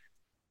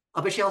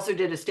 But she also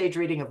did a stage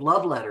reading of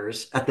Love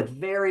Letters at the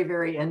very,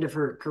 very end of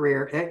her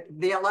career,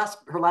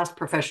 her last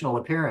professional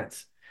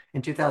appearance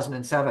in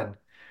 2007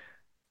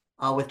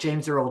 with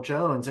James Earl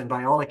Jones. And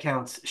by all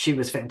accounts, she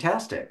was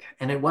fantastic.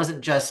 And it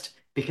wasn't just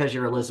because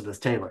you're Elizabeth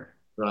Taylor.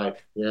 Right.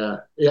 Yeah.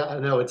 Yeah. I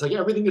know. It's like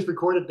everything is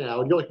recorded now,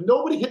 and you're like,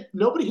 nobody hit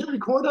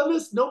record on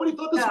this. Nobody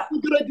thought this Yeah. was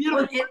a good idea.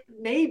 Well, it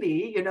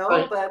maybe,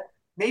 Right. but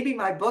maybe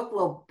my book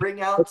will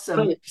bring out That's some,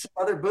 right. some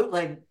other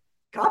bootleg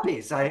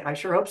copies. I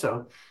sure hope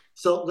so.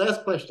 So,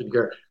 last question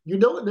here. You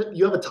know that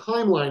you have a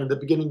timeline in the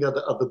beginning of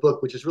the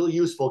book, which is really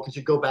useful because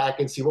you go back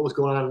and see what was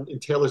going on in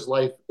Taylor's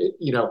life,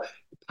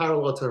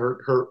 parallel to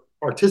her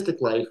artistic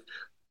life.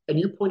 And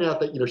you point out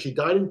that she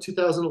died in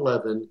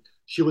 2011.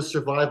 She was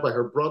survived by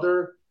her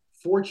brother,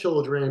 four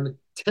children,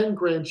 10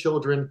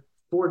 grandchildren,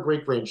 four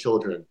great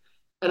grandchildren.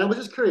 And I was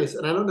just curious,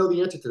 and I don't know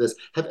the answer to this.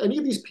 Have any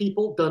of these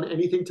people done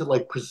anything to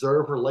like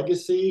preserve her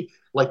legacy?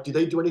 Like, do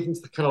they do anything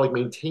to kind of like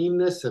maintain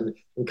this and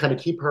kind of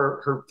keep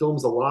her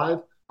films alive?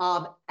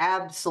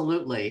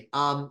 Absolutely.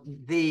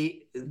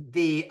 The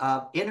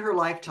in her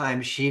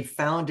lifetime, she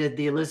founded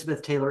the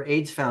Elizabeth Taylor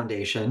AIDS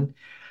Foundation,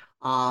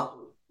 uh,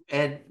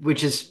 and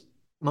which is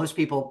most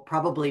people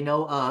probably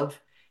know of,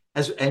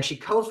 and she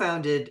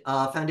co-founded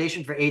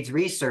Foundation for AIDS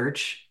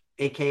Research,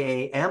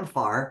 aka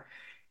AMFAR,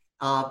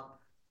 uh,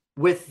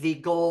 with the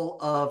goal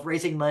of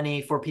raising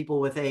money for people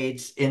with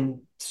AIDS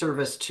in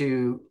service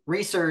to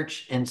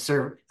research and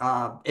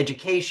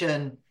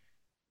education,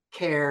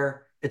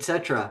 care,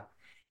 etc.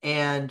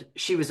 And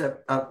she was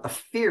a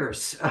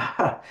fierce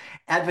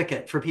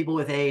advocate for people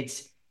with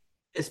AIDS,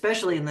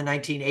 especially in the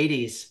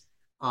 1980s,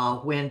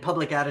 when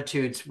public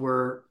attitudes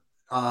were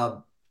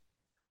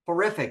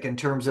horrific in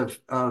terms of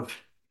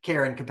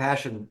care and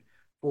compassion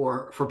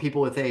for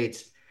people with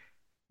AIDS.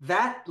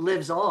 That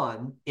lives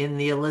on in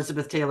the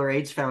Elizabeth Taylor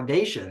AIDS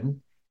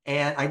Foundation.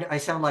 And I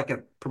sound like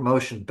a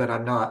promotion, but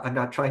I'm not. I'm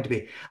not trying to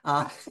be.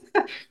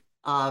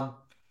 Um,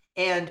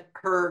 and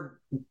her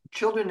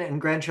children and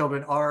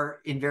grandchildren are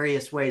in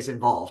various ways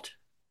involved,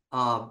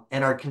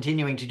 and are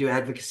continuing to do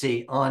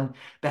advocacy on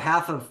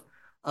behalf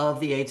of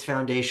the AIDS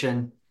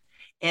Foundation.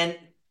 And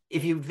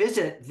if you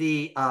visit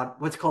the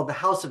what's called the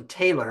House of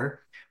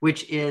Taylor,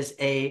 which is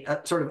a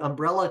sort of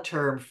umbrella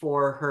term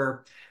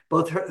for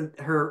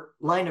her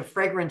line of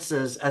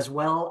fragrances as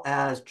well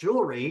as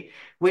jewelry,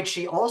 which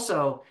she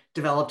also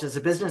developed as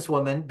a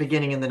businesswoman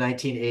beginning in the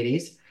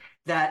 1980s,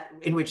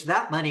 in which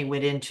that money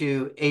went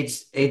into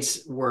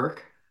AIDS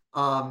work.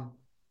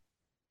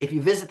 If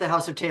you visit the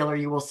House of Taylor,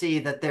 you will see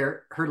that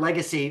her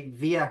legacy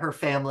via her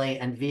family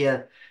and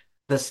via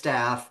the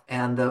staff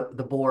and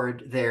the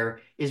board there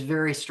is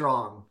very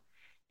strong.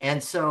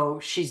 And so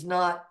she's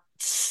not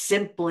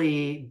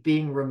simply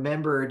being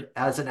remembered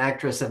as an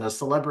actress and a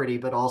celebrity,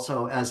 but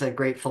also as a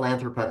great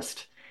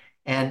philanthropist.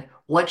 And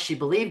what she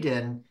believed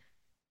in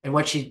and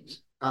what she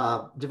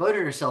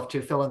devoted herself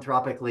to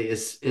philanthropically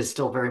is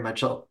still very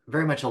much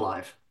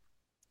alive.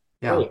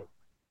 Yeah. Great,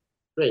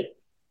 great.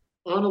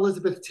 On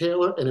Elizabeth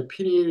Taylor, an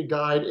opinionated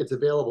guide. It's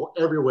available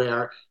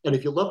everywhere. And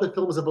if you love the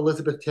films of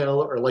Elizabeth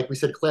Taylor, or like we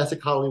said,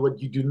 classic Hollywood,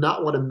 you do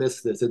not want to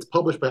miss this. It's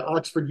published by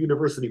Oxford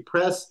University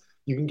Press.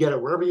 You can get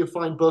it wherever you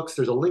find books.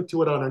 There's a link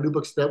to it on our New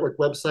Books Network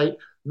website.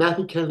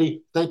 Matthew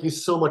Kennedy, thank you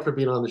so much for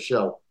being on the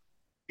show.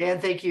 Dan,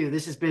 thank you.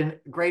 This has been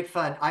great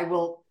fun. I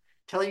will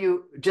tell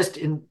you just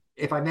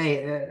if I may,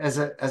 as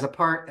a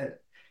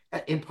part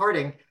in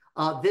parting,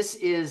 this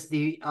is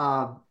the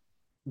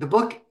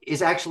book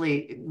is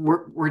actually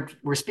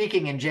we're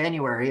speaking in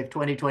January of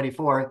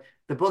 2024.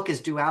 The book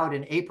is due out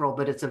in April,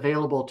 but it's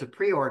available to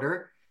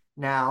pre-order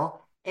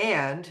now.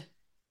 And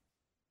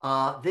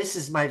this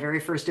is my very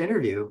first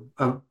interview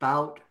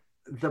about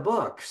the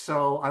book.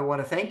 So I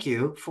want to thank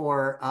you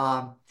for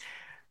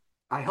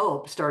I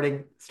hope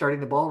starting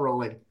the ball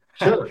rolling.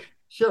 Sure,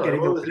 sure.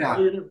 Getting the,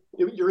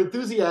 yeah. Your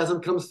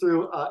enthusiasm comes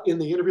through in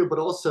the interview, but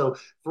also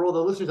for all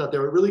the listeners out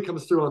there, it really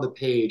comes through on the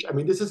page. I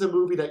mean, this is a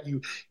movie that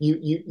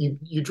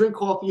you drink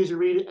coffee as you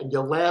read it, and you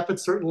laugh at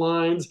certain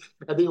lines,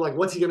 and then you're like,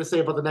 "What's he going to say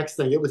about the next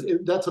thing?"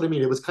 That's what I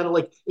mean. It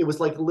was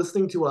like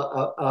listening to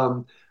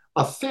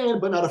a fan,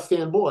 but not a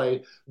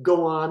fanboy,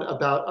 go on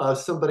about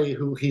somebody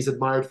who he's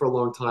admired for a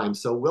long time.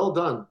 So well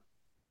done.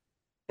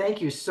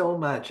 Thank you so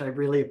much. I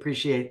really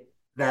appreciate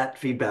that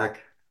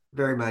feedback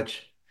very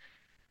much.